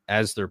Fathers, and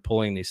as they're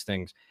pulling these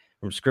things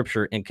from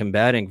Scripture and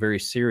combating very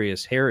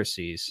serious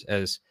heresies,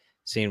 as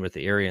seen with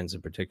the Arians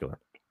in particular.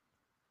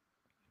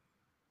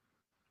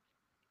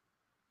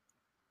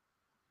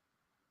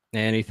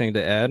 Anything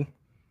to add?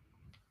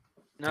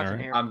 Nothing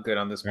here. I'm good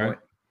on this point.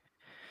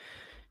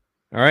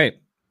 All right.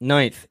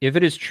 Ninth, if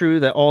it is true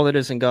that all that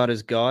is in God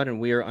is God, and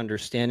we are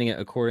understanding it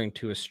according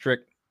to a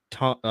strict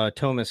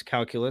Thomist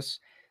calculus,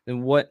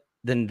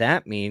 then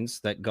that means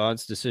that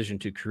God's decision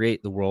to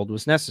create the world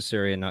was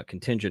necessary and not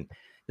contingent.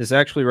 This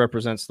actually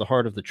represents the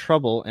heart of the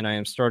trouble, and I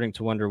am starting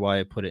to wonder why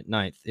I put it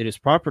ninth. It is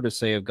proper to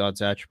say of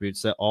God's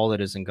attributes that all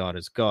that is in God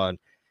is God.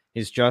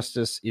 His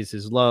justice is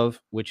his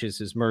love, which is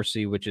his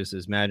mercy, which is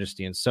his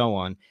majesty, and so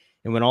on.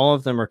 And when all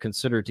of them are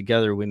considered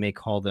together, we may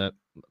call that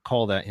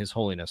his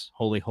holiness.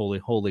 Holy, holy,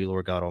 holy,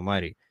 Lord God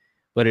Almighty.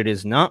 But it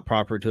is not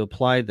proper to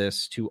apply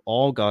this to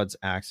all God's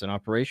acts and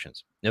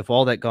operations. If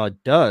all that God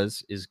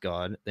does is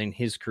God, then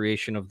his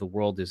creation of the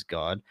world is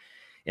God.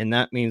 And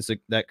that means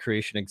that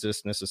creation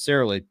exists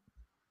necessarily.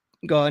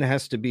 God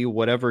has to be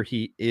whatever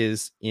he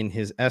is in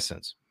his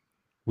essence.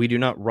 We do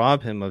not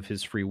rob him of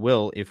his free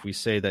will if we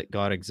say that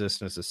God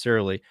exists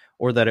necessarily,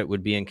 or that it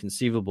would be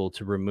inconceivable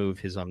to remove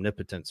his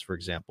omnipotence, for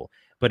example.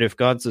 But if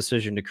God's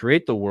decision to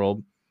create the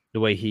world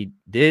the way he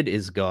did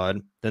is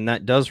God, then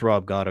that does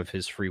rob God of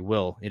his free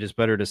will. It is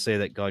better to say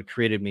that God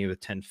created me with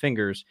 10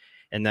 fingers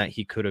and that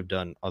he could have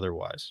done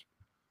otherwise.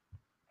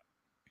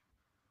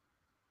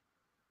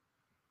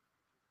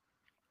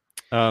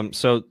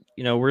 So,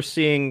 we're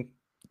seeing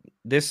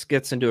this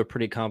gets into a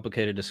pretty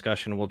complicated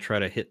discussion. We'll try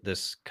to hit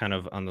this kind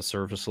of on the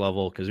surface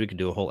level because we could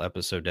do a whole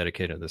episode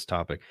dedicated to this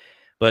topic.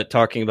 But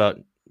talking about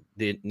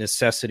the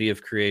necessity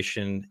of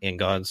creation and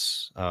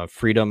God's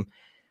freedom.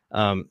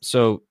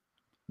 So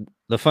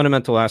the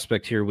fundamental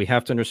aspect here, we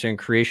have to understand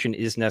creation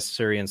is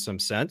necessary in some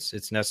sense.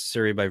 It's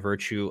necessary by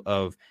virtue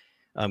of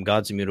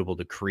God's immutable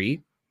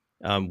decree,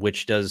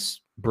 which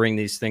does bring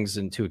these things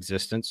into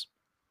existence.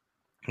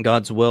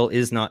 God's will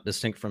is not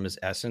distinct from his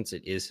essence.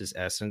 It is his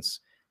essence.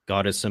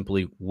 God is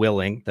simply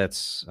willing.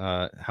 That's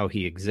how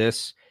he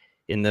exists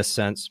in this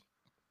sense.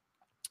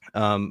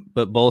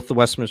 But both the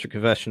Westminster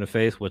Confession of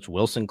Faith, which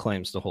Wilson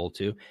claims to hold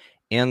to,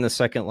 and the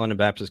Second London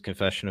Baptist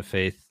Confession of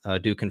Faith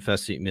do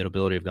confess the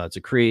immutability of God's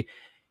decree.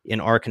 In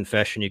our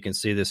confession, you can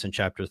see this in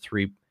chapter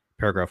 3,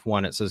 paragraph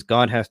 1. It says,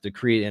 God hath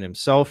decreed in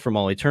himself from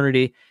all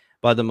eternity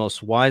by the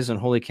most wise and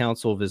holy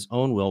counsel of his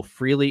own will,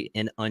 freely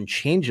and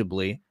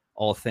unchangeably,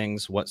 all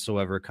things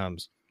whatsoever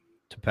comes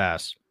to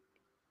pass.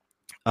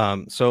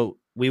 So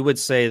we would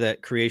say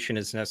that creation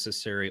is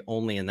necessary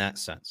only in that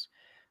sense.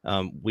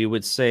 We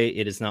would say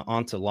it is not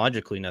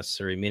ontologically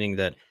necessary, meaning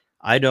that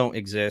I don't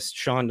exist,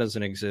 Sean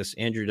doesn't exist,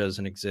 Andrew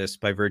doesn't exist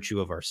by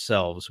virtue of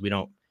ourselves. We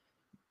don't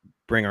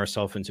bring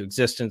ourselves into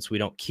existence. We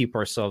don't keep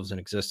ourselves in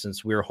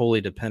existence. We are wholly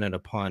dependent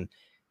upon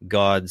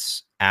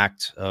God's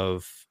act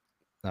of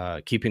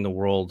keeping the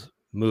world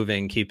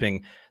moving,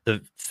 keeping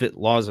the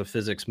laws of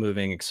physics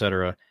moving,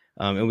 etc.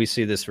 And we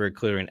see this very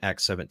clearly in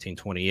Acts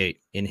 17:28.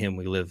 In him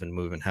we live and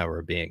move and have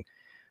our being.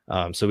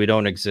 So we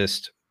don't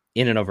exist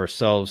in and of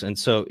ourselves. And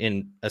so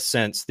in a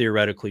sense,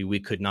 theoretically,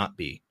 we could not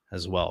be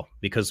as well,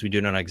 because we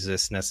do not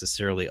exist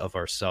necessarily of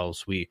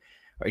ourselves. We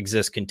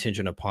exist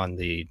contingent upon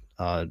the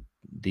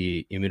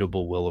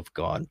immutable will of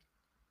God.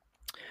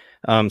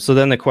 So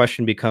then the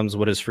question becomes,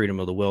 what is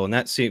freedom of the will? And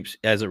that seems,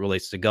 as it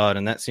relates to God,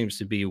 and that seems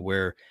to be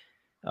where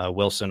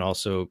Wilson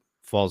also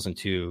falls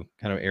into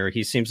kind of error.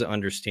 He seems to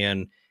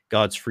understand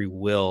God's free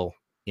will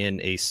in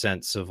a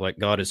sense of like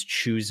God is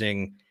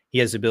choosing. He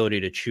has the ability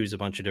to choose a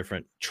bunch of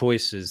different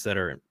choices that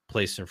are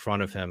placed in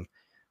front of him,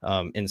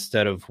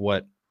 instead of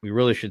what we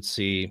really should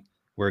see,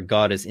 where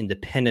God is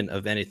independent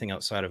of anything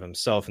outside of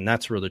himself. And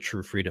that's where the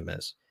true freedom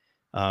is.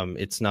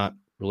 It's not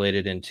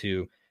related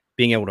into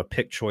being able to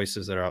pick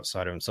choices that are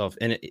outside of himself.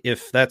 And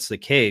if that's the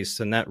case,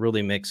 then that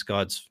really makes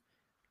God's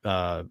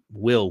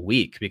will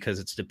weak, because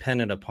it's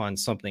dependent upon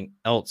something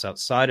else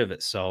outside of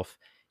itself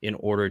in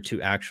order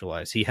to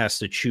actualize. He has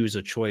to choose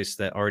a choice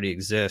that already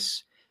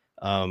exists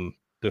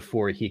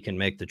before he can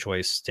make the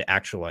choice to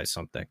actualize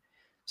something.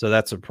 So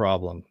that's a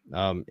problem.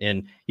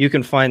 And you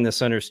can find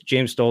this under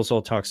James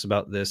Dolezal talks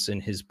about this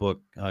in his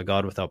book,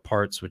 God Without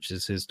Parts, which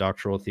is his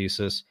doctoral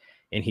thesis.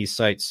 And he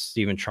cites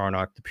Stephen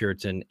Charnock, the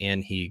Puritan,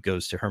 and he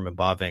goes to Herman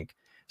Bavinck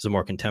as a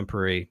more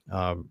contemporary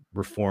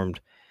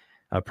Reformed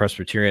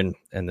Presbyterian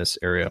in this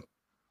area.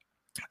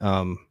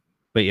 But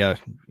yeah,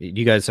 do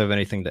you guys have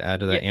anything to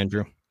add to that,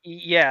 Andrew?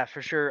 Yeah,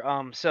 for sure.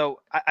 So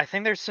I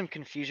think there's some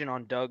confusion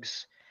on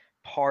Doug's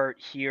part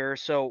here.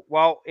 So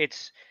while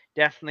it's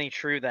definitely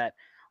true that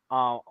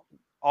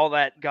all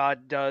that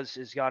God does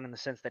is God in the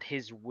sense that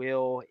his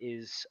will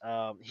is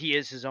he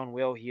is his own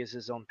will, he is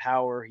his own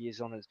power,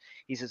 he's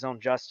his own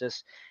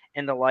justice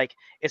and the like.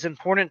 It's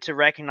important to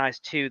recognize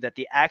too that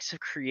the acts of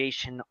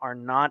creation are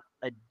not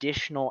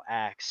additional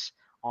acts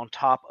on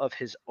top of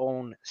his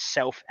own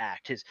self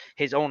act,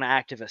 his own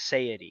act of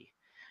aseity.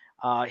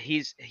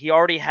 He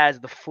already has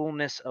the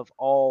fullness of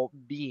all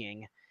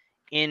being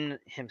in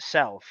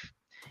himself,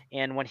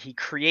 and when he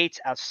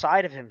creates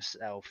outside of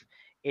himself,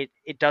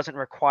 it doesn't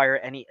require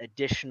any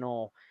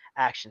additional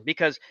action,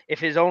 because if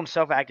his own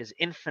self act is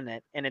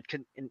infinite and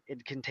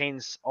it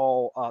contains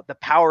all the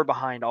power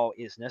behind all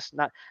isness,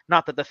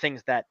 not that the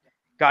things that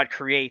God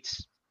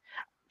creates.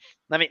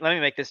 Let me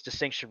make this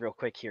distinction real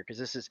quick here,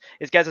 because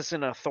it gets us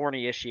in a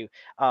thorny issue.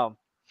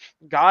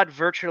 God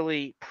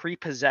virtually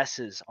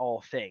prepossesses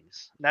all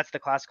things. That's the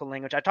classical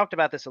language. I talked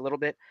about this a little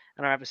bit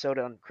in our episode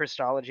on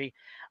Christology,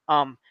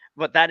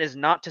 but that is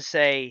not to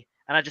say,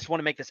 and I just want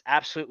to make this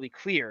absolutely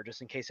clear,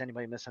 just in case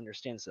anybody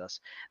misunderstands this.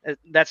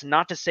 That's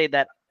not to say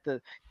that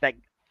that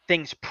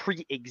things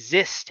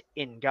pre-exist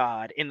in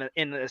God in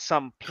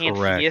some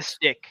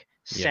pantheistic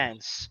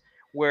sense.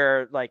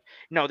 Where like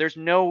no, there's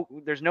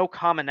no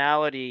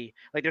commonality.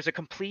 Like there's a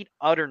complete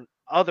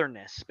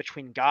otherness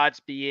between God's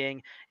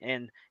being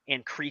and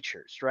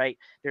creatures, right?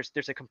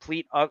 There's a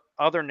complete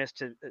otherness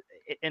to,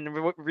 and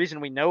the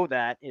reason we know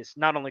that is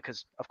not only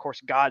because of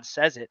course God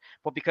says it,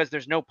 but because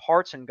there's no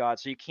parts in God,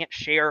 so you can't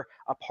share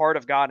a part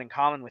of God in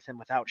common with him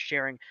without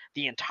sharing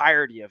the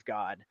entirety of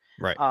God.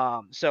 Right.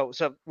 So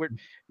we're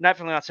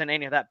definitely not saying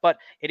any of that, but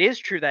it is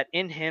true that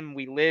in him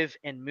we live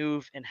and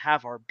move and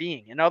have our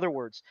being. In other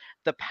words,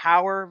 the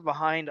power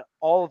behind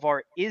all of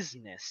our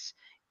isness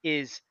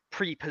is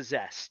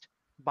prepossessed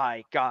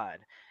by God.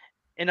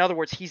 In other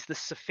words, he's the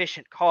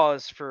sufficient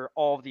cause for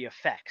all of the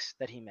effects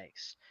that he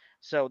makes.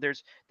 So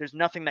there's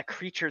nothing that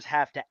creatures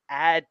have to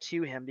add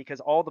to him, because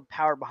all the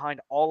power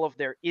behind all of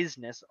their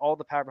isness, all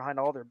the power behind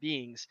all their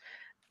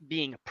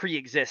being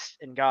pre-exists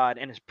in God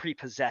and is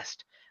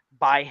prepossessed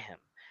by him.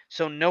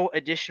 So no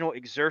additional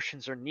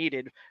exertions are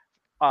needed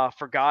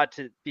for God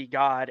to be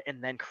God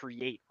and then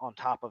create on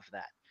top of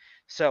that.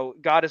 So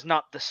God is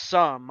not the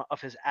sum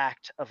of his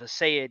act of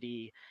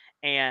aseity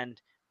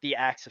and the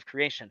acts of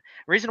creation.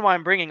 The reason why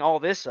I'm bringing all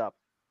this up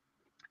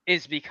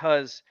is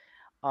because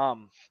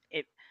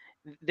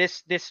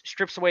this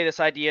strips away this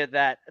idea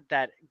that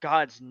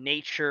God's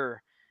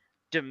nature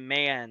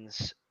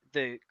demands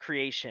the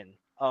creation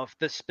of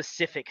the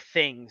specific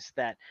things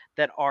that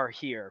are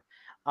here.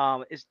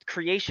 Is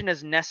creation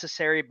is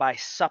necessary by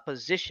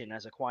supposition,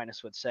 as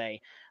Aquinas would say,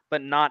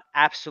 but not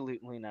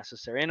absolutely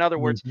necessary. In other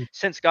words,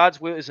 since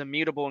God's will is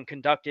immutable and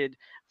conducted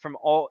from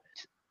all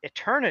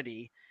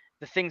eternity,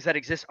 the things that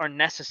exist are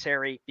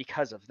necessary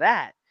because of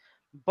that.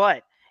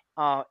 But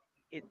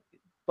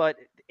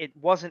it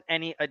wasn't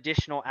any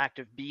additional act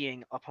of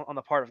being on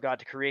the part of God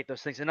to create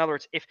those things. In other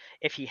words,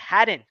 if he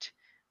hadn't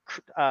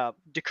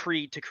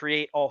decreed to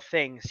create all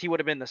things, he would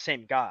have been the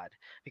same God,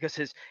 because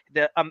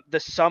the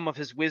sum of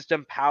his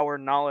wisdom, power,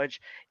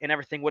 knowledge, and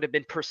everything would have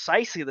been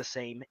precisely the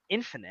same,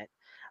 infinite,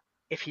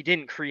 if he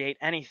didn't create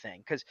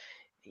anything. Because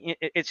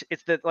it's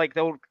the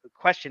old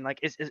question, like,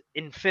 is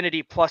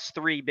infinity plus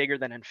 3 bigger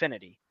than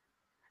infinity?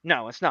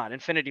 No, it's not.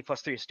 Infinity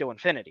plus 3 is still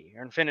infinity,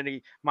 or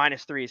infinity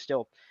minus 3 is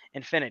still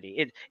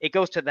infinity. It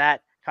goes to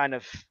that kind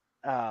of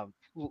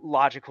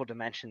logical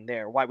dimension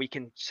there, why we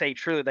can say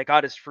truly that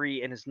God is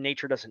free and his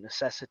nature doesn't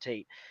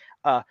necessitate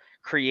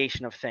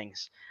creation of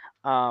things.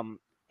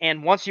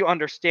 And once you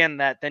understand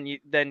that,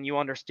 then you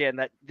understand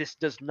that this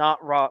does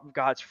not rob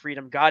God's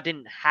freedom. God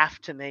didn't have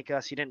to make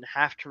us. He didn't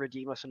have to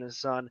redeem us in his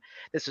son.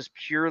 This is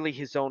purely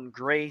his own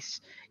grace.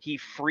 He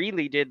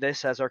freely did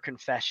this, as our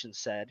confession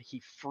said.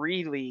 He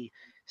freely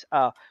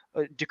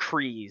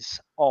decrees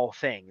all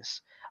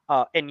things,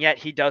 and yet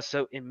he does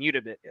so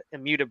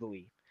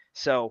immutably.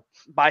 So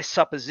by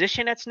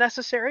supposition, it's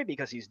necessary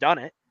because he's done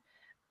it,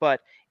 but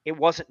it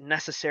wasn't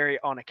necessary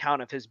on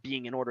account of his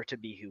being in order to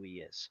be who he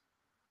is.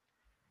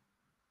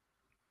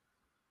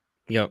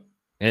 Yep.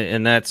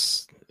 And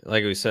that's,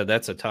 like we said,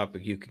 that's a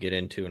topic you could get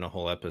into in a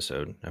whole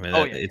episode. I mean,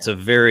 it's a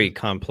very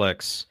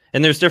complex,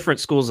 and there's different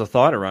schools of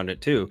thought around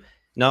it too.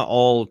 Not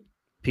all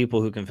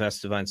people who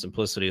confess divine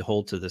simplicity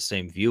hold to the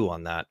same view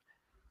on that.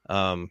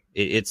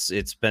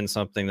 It's been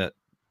something that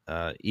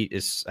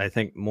is, I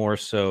think, more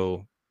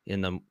so in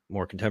the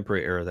more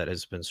contemporary era that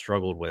has been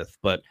struggled with.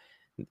 But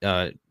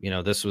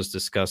this was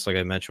discussed, like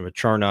I mentioned, with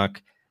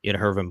Charnock, you had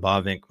Herman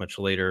Bavinck much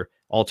later,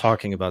 all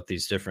talking about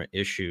these different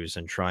issues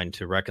and trying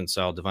to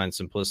reconcile divine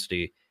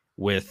simplicity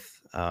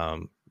with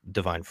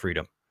divine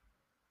freedom.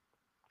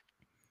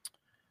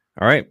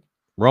 All right,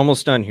 we're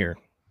almost done here.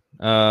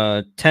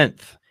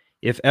 10th,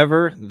 if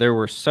ever there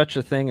were such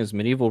a thing as a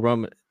medieval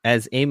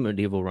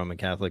Roman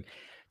Catholic,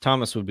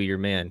 Thomas would be your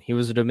man. He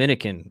was a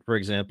Dominican, for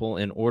example,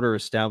 an order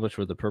established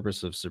with the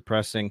purpose of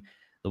suppressing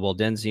the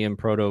Waldensian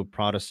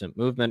proto-Protestant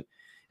movement,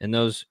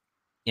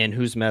 and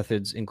whose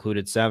methods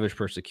included savage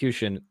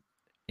persecution,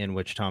 in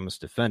which Thomas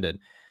defended.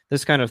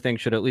 This kind of thing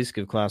should at least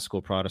give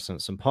classical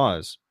Protestants some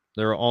pause.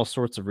 There are all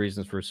sorts of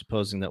reasons for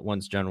supposing that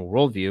one's general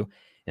worldview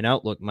and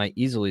outlook might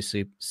easily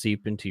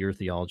seep into your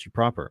theology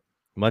proper.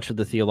 Much of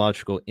the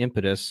theological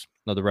impetus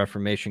of the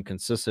Reformation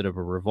consisted of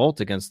a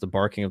revolt against the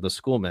barking of the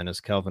schoolmen,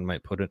 as Calvin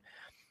might put it,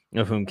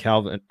 of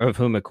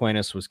whom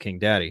Aquinas was King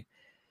Daddy.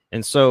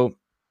 And so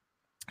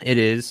it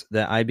is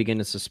that I begin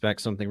to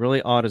suspect something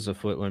really odd is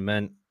afoot when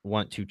men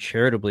want to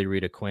charitably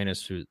read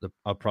Aquinas through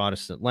a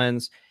Protestant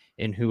lens,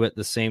 and who at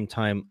the same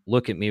time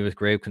look at me with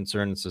grave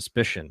concern and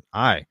suspicion.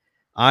 I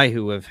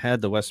who have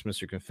had the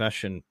Westminster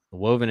Confession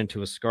woven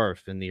into a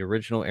scarf in the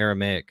original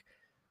Aramaic,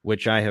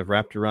 which I have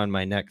wrapped around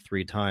my neck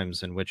 3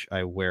 times and which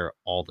I wear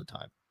all the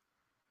time.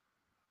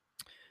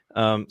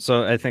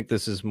 So I think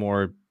this is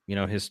more,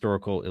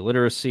 historical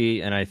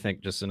illiteracy, and I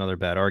think just another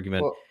bad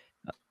argument. Well,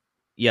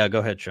 yeah, go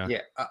ahead, Sean.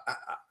 Yeah,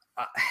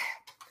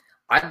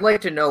 I'd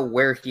like to know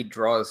where he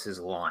draws his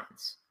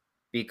lines,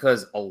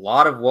 because a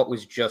lot of what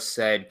was just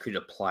said could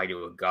apply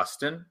to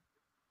Augustine.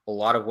 A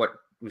lot of what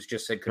was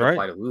just said could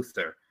apply to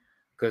Luther,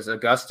 because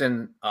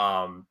Augustine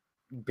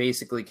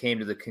basically came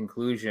to the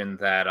conclusion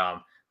that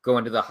go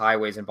into the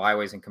highways and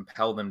byways and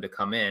compel them to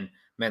come in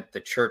meant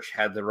the church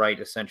had the right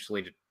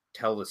essentially to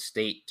tell the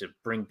state to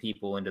bring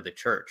people into the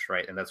church,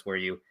 right? And that's where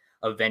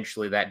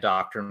eventually that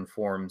doctrine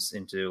forms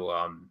into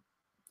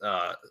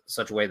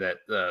such a way that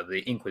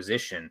the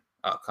Inquisition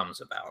comes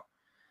about.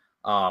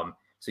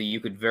 So you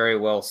could very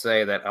well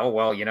say that,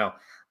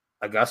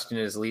 Augustine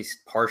is at least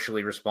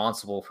partially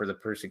responsible for the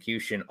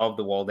persecution of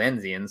the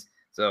Waldensians.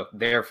 So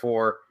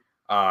therefore,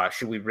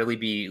 should we really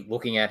be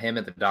looking at him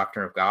at the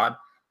doctrine of God?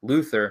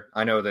 Luther,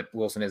 I know that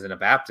Wilson isn't a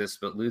Baptist,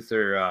 but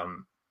Luther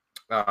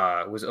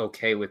was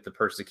okay with the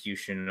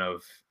persecution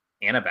of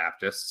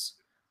Anabaptists.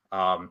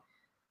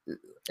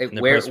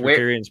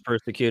 Presbyterians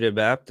persecuted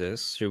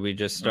Baptists. Should we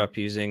just stop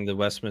using the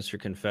Westminster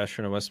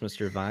Confession or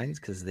Westminster Divines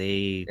because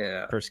they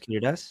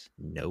persecuted us?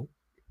 No.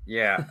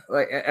 Yeah,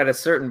 like at a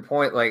certain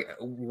point, like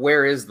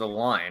where is the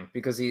line?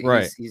 Because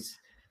he's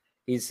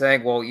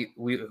saying, well,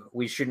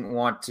 we shouldn't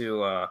want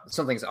to.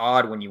 Something's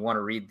odd when you want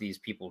to read these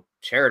people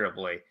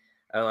charitably.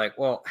 I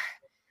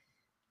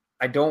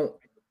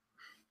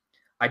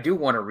do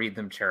want to read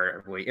them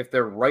charitably. If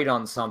they're right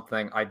on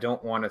something, I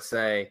don't want to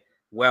say,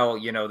 well,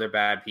 they're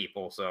bad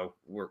people, so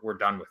we're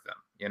done with them,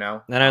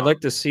 And I'd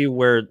like to see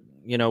where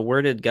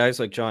did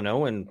guys like John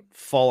Owen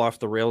fall off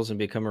the rails and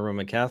become a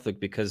Roman Catholic,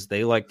 because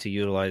he liked to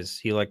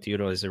utilize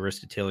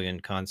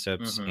Aristotelian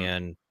concepts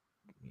and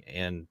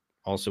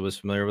also was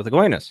familiar with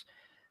Aquinas.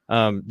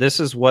 This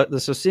is what the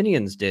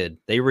Socinians did.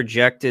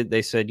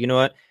 They said, you know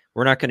what?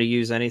 We're not going to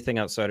use anything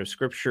outside of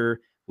scripture.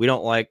 We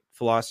don't like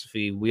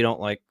philosophy. We don't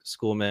like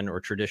schoolmen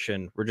or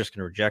tradition. We're just going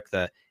to reject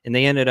that. And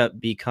they ended up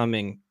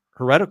becoming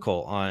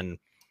heretical on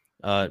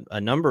a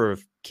number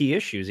of key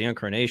issues, the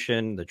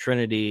incarnation, the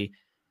Trinity,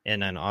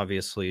 and then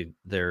obviously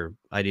their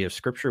idea of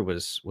scripture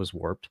was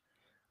warped.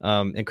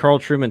 And Carl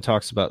Trueman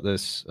talks about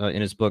this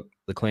in his book,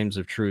 The Claims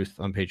of Truth,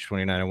 on page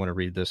 29. I want to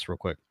read this real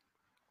quick.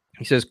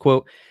 He says,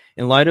 quote,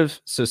 in light of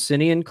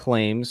Socinian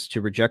claims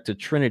to reject a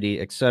Trinity,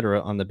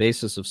 etc., on the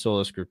basis of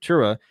sola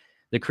scriptura,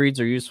 the creeds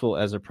are useful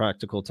as a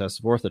practical test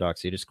of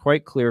orthodoxy. It is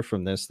quite clear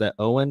from this that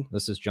Owen,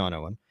 this is John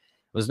Owen,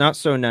 was not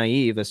so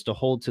naive as to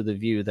hold to the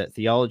view that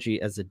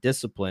theology as a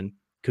discipline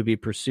could be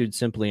pursued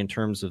simply in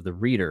terms of the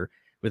reader,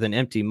 with an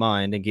empty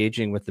mind,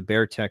 engaging with the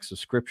bare text of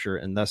Scripture,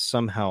 and thus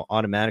somehow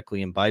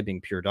automatically imbibing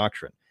pure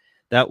doctrine.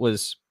 That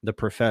was the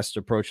professed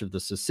approach of the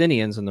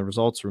Socinians, and the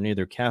results were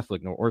neither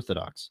Catholic nor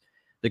Orthodox.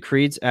 The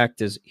creeds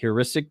act as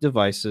heuristic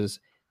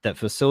devices that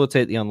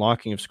facilitate the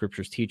unlocking of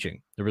Scripture's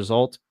teaching. The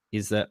result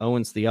is that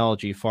Owen's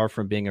theology, far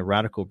from being a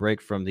radical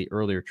break from the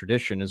earlier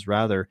tradition, is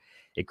rather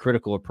a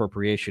critical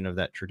appropriation of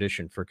that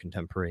tradition for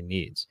contemporary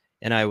needs.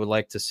 And I would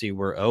like to see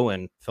where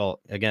Owen fell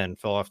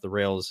off the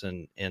rails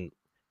and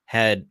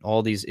had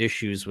all these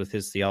issues with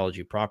his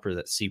theology proper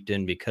that seeped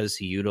in because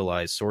he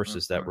utilized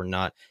sources that were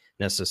not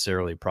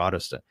necessarily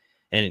Protestant.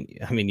 And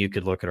I mean, you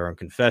could look at our own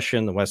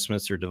confession, the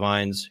Westminster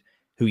Divines,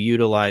 who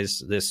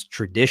utilized this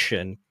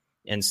tradition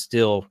and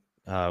still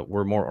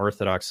were more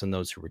Orthodox than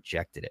those who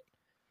rejected it.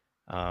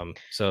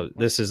 So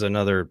this is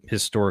another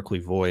historically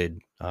void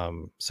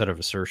set of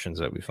assertions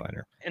that we find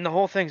here. And the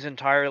whole thing's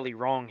entirely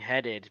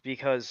wrong-headed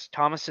because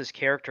Thomas's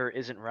character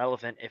isn't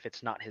relevant if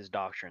it's not his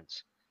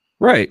doctrines.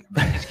 Right.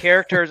 His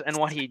characters and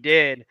what he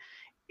did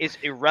is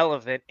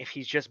irrelevant if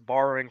he's just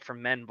borrowing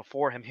from men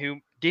before him who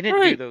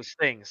didn't do those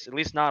things, at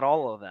least not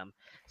all of them.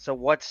 So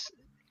what's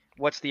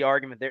the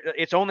argument there?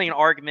 It's only an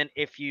argument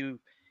if you've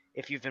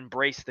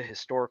embraced the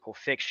historical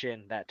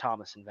fiction that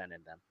Thomas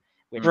invented them,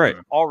 which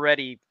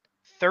already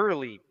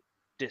thoroughly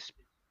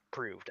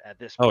disproved at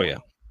this point. Oh yeah.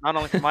 Not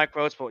only from my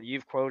quotes, but what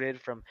you've quoted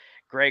from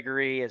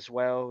Gregory as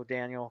well,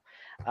 Daniel.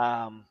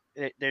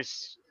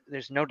 There's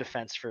no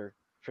defense for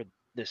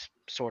this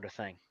sort of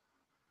thing.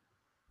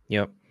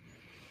 Yep.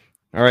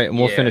 All right, and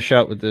we'll finish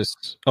out with this.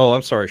 Oh,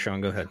 I'm sorry,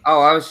 Sean. Go ahead.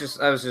 Oh, I was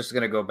just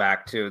gonna go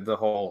back to the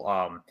whole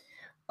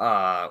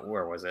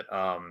where was it?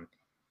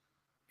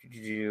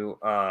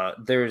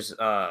 There's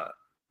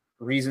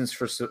reasons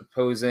for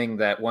supposing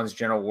that one's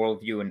general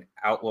worldview and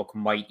outlook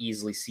might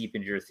easily seep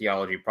into your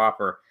theology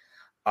proper.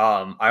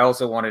 I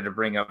also wanted to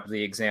bring up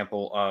the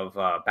example of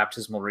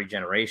baptismal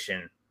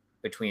regeneration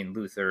between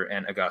Luther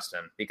and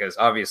Augustine, because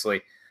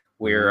obviously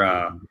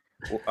we're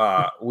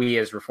we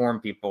as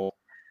Reformed people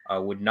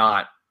would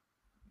not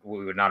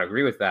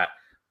agree with that.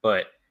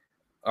 But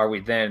are we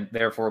then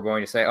therefore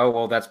going to say, oh,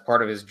 well, that's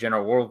part of his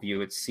general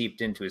worldview? It's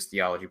seeped into his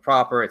theology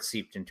proper. It's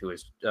seeped into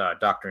his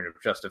doctrine of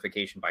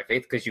justification by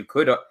faith. Because you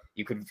could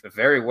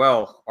very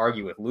well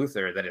argue with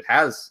Luther that it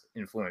has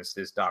influenced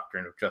his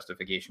doctrine of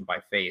justification by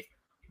faith.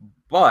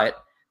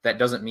 But that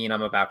doesn't mean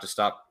I'm about to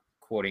stop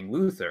quoting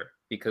Luther,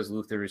 because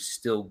Luther is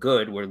still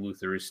good where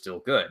Luther is still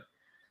good.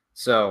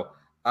 So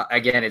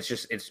again,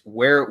 it's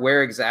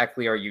where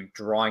exactly are you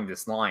drawing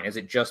this line? Is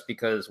it just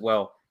because,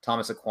 well,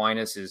 Thomas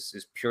Aquinas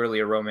is purely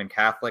a Roman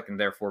Catholic and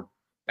therefore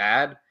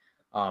bad?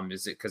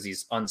 Is it because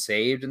he's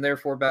unsaved and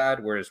therefore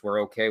bad, whereas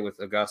we're okay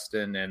with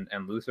Augustine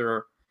and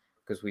Luther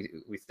because we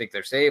think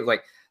they're saved?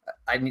 Like,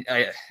 I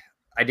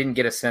didn't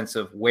get a sense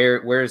of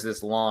where is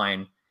this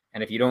line,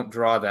 and if you don't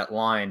draw that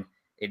line,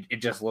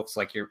 it just looks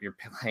like you're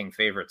playing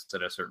favorites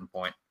at a certain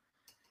point.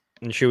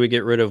 And should we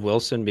get rid of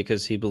Wilson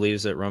because he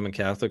believes that Roman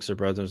Catholics are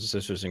brothers and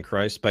sisters in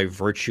Christ by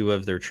virtue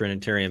of their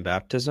Trinitarian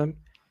baptism?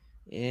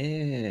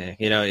 Yeah,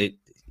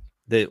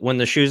 when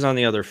the shoe's on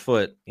the other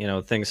foot,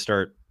 things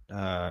start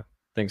to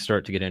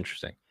get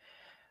interesting.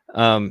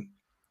 And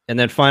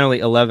then finally,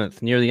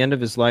 11th, near the end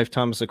of his life,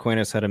 Thomas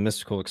Aquinas had a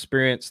mystical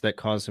experience that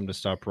caused him to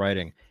stop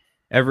writing.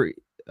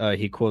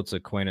 He quotes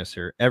Aquinas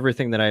here: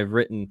 everything that I have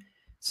written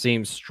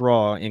seems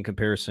straw in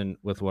comparison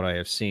with what I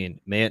have seen.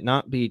 May it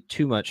not be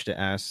too much to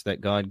ask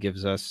that God give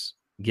us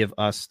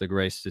the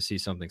grace to see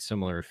something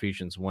similar,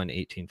 Ephesians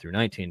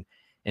 1:18-19,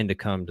 and to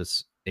come to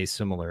a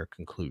similar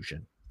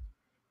conclusion.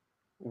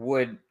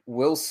 Would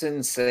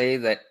Wilson say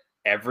that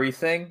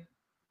everything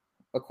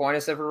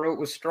Aquinas ever wrote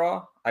was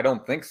straw? I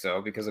don't think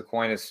so, because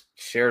Aquinas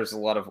shares a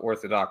lot of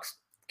Orthodox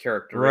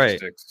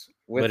characteristics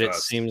with us. But it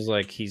seems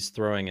like he's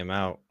throwing him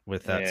out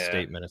with that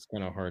statement. It's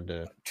kind of hard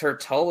to...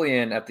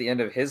 Tertullian, at the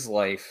end of his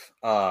life,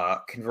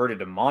 converted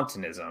to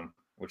Montanism,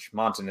 which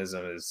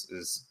Montanism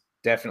is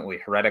definitely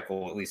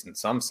heretical, at least in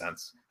some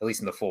sense, at least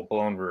in the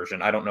full-blown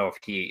version. I don't know if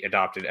he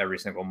adopted every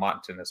single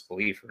Montanist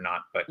belief or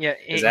not, but yeah,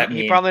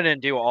 he probably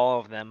didn't do all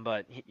of them,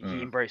 but he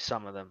embraced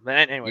some of them.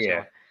 But anyways,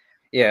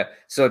 yeah.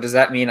 So does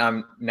that mean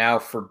I'm now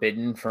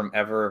forbidden from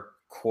ever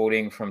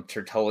quoting from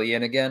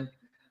Tertullian again?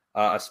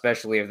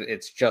 especially if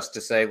it's just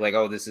to say like,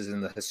 oh, this is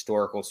in the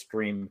historical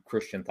stream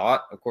Christian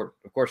thought. Of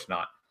course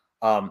not.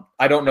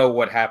 I don't know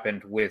what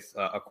happened with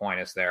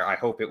Aquinas there. I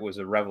hope it was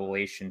a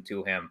revelation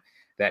to him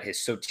that his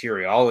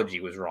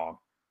soteriology was wrong.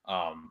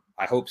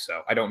 I hope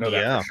so. I don't know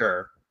that for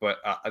sure, but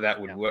that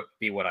would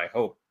be what I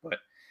hope. But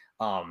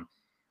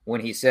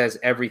when he says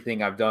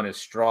everything I've done is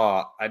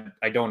straw,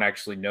 I don't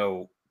actually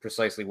know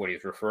precisely what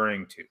he's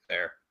referring to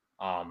there.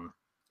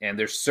 And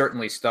there's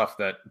certainly stuff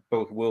that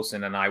both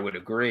Wilson and I would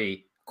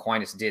agree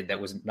Aquinas did that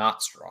was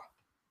not straw.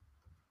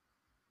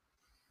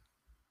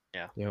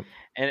 Yeah. Yep.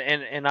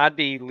 And I'd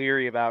be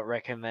leery about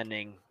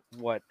recommending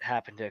what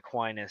happened to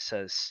Aquinas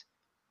as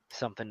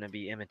something to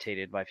be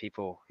imitated by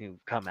people who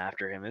come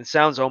after him. It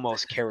sounds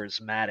almost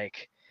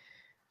charismatic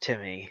to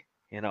me,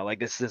 like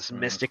this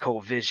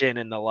mystical vision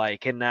and the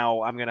like. And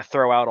now I'm going to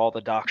throw out all the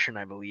doctrine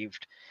I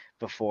believed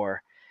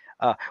before.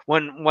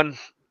 When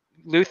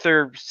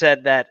Luther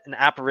said that an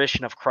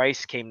apparition of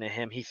Christ came to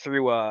him, he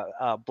threw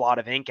a blot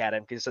of ink at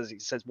him because he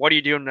says, "What are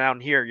you doing down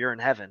here? You're in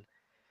heaven."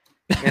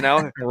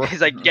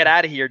 He's like, "Get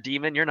out of here,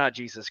 demon! You're not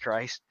Jesus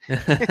Christ."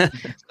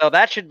 So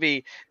that should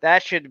be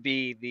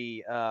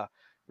the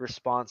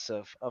response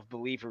of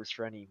believers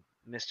for any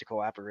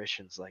mystical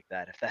apparitions like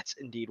that, if that's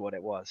indeed what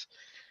it was.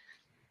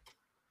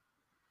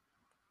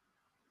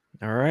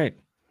 All right.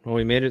 Well,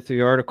 we made it through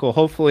the article.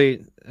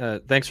 Hopefully,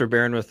 thanks for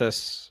bearing with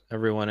us,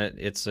 everyone.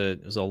 It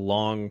was a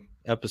long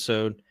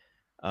episode,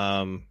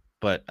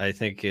 but I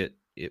think it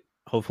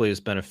hopefully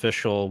is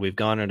beneficial. We've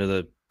gone into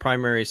the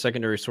primary,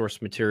 secondary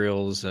source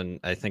materials, and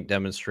I think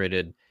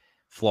demonstrated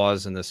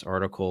flaws in this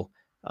article.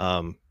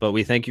 But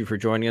we thank you for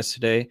joining us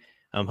today.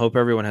 Hope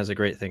everyone has a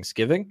great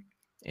Thanksgiving,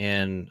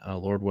 and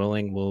Lord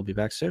willing, we'll be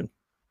back soon.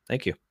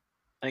 Thank you.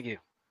 Thank you.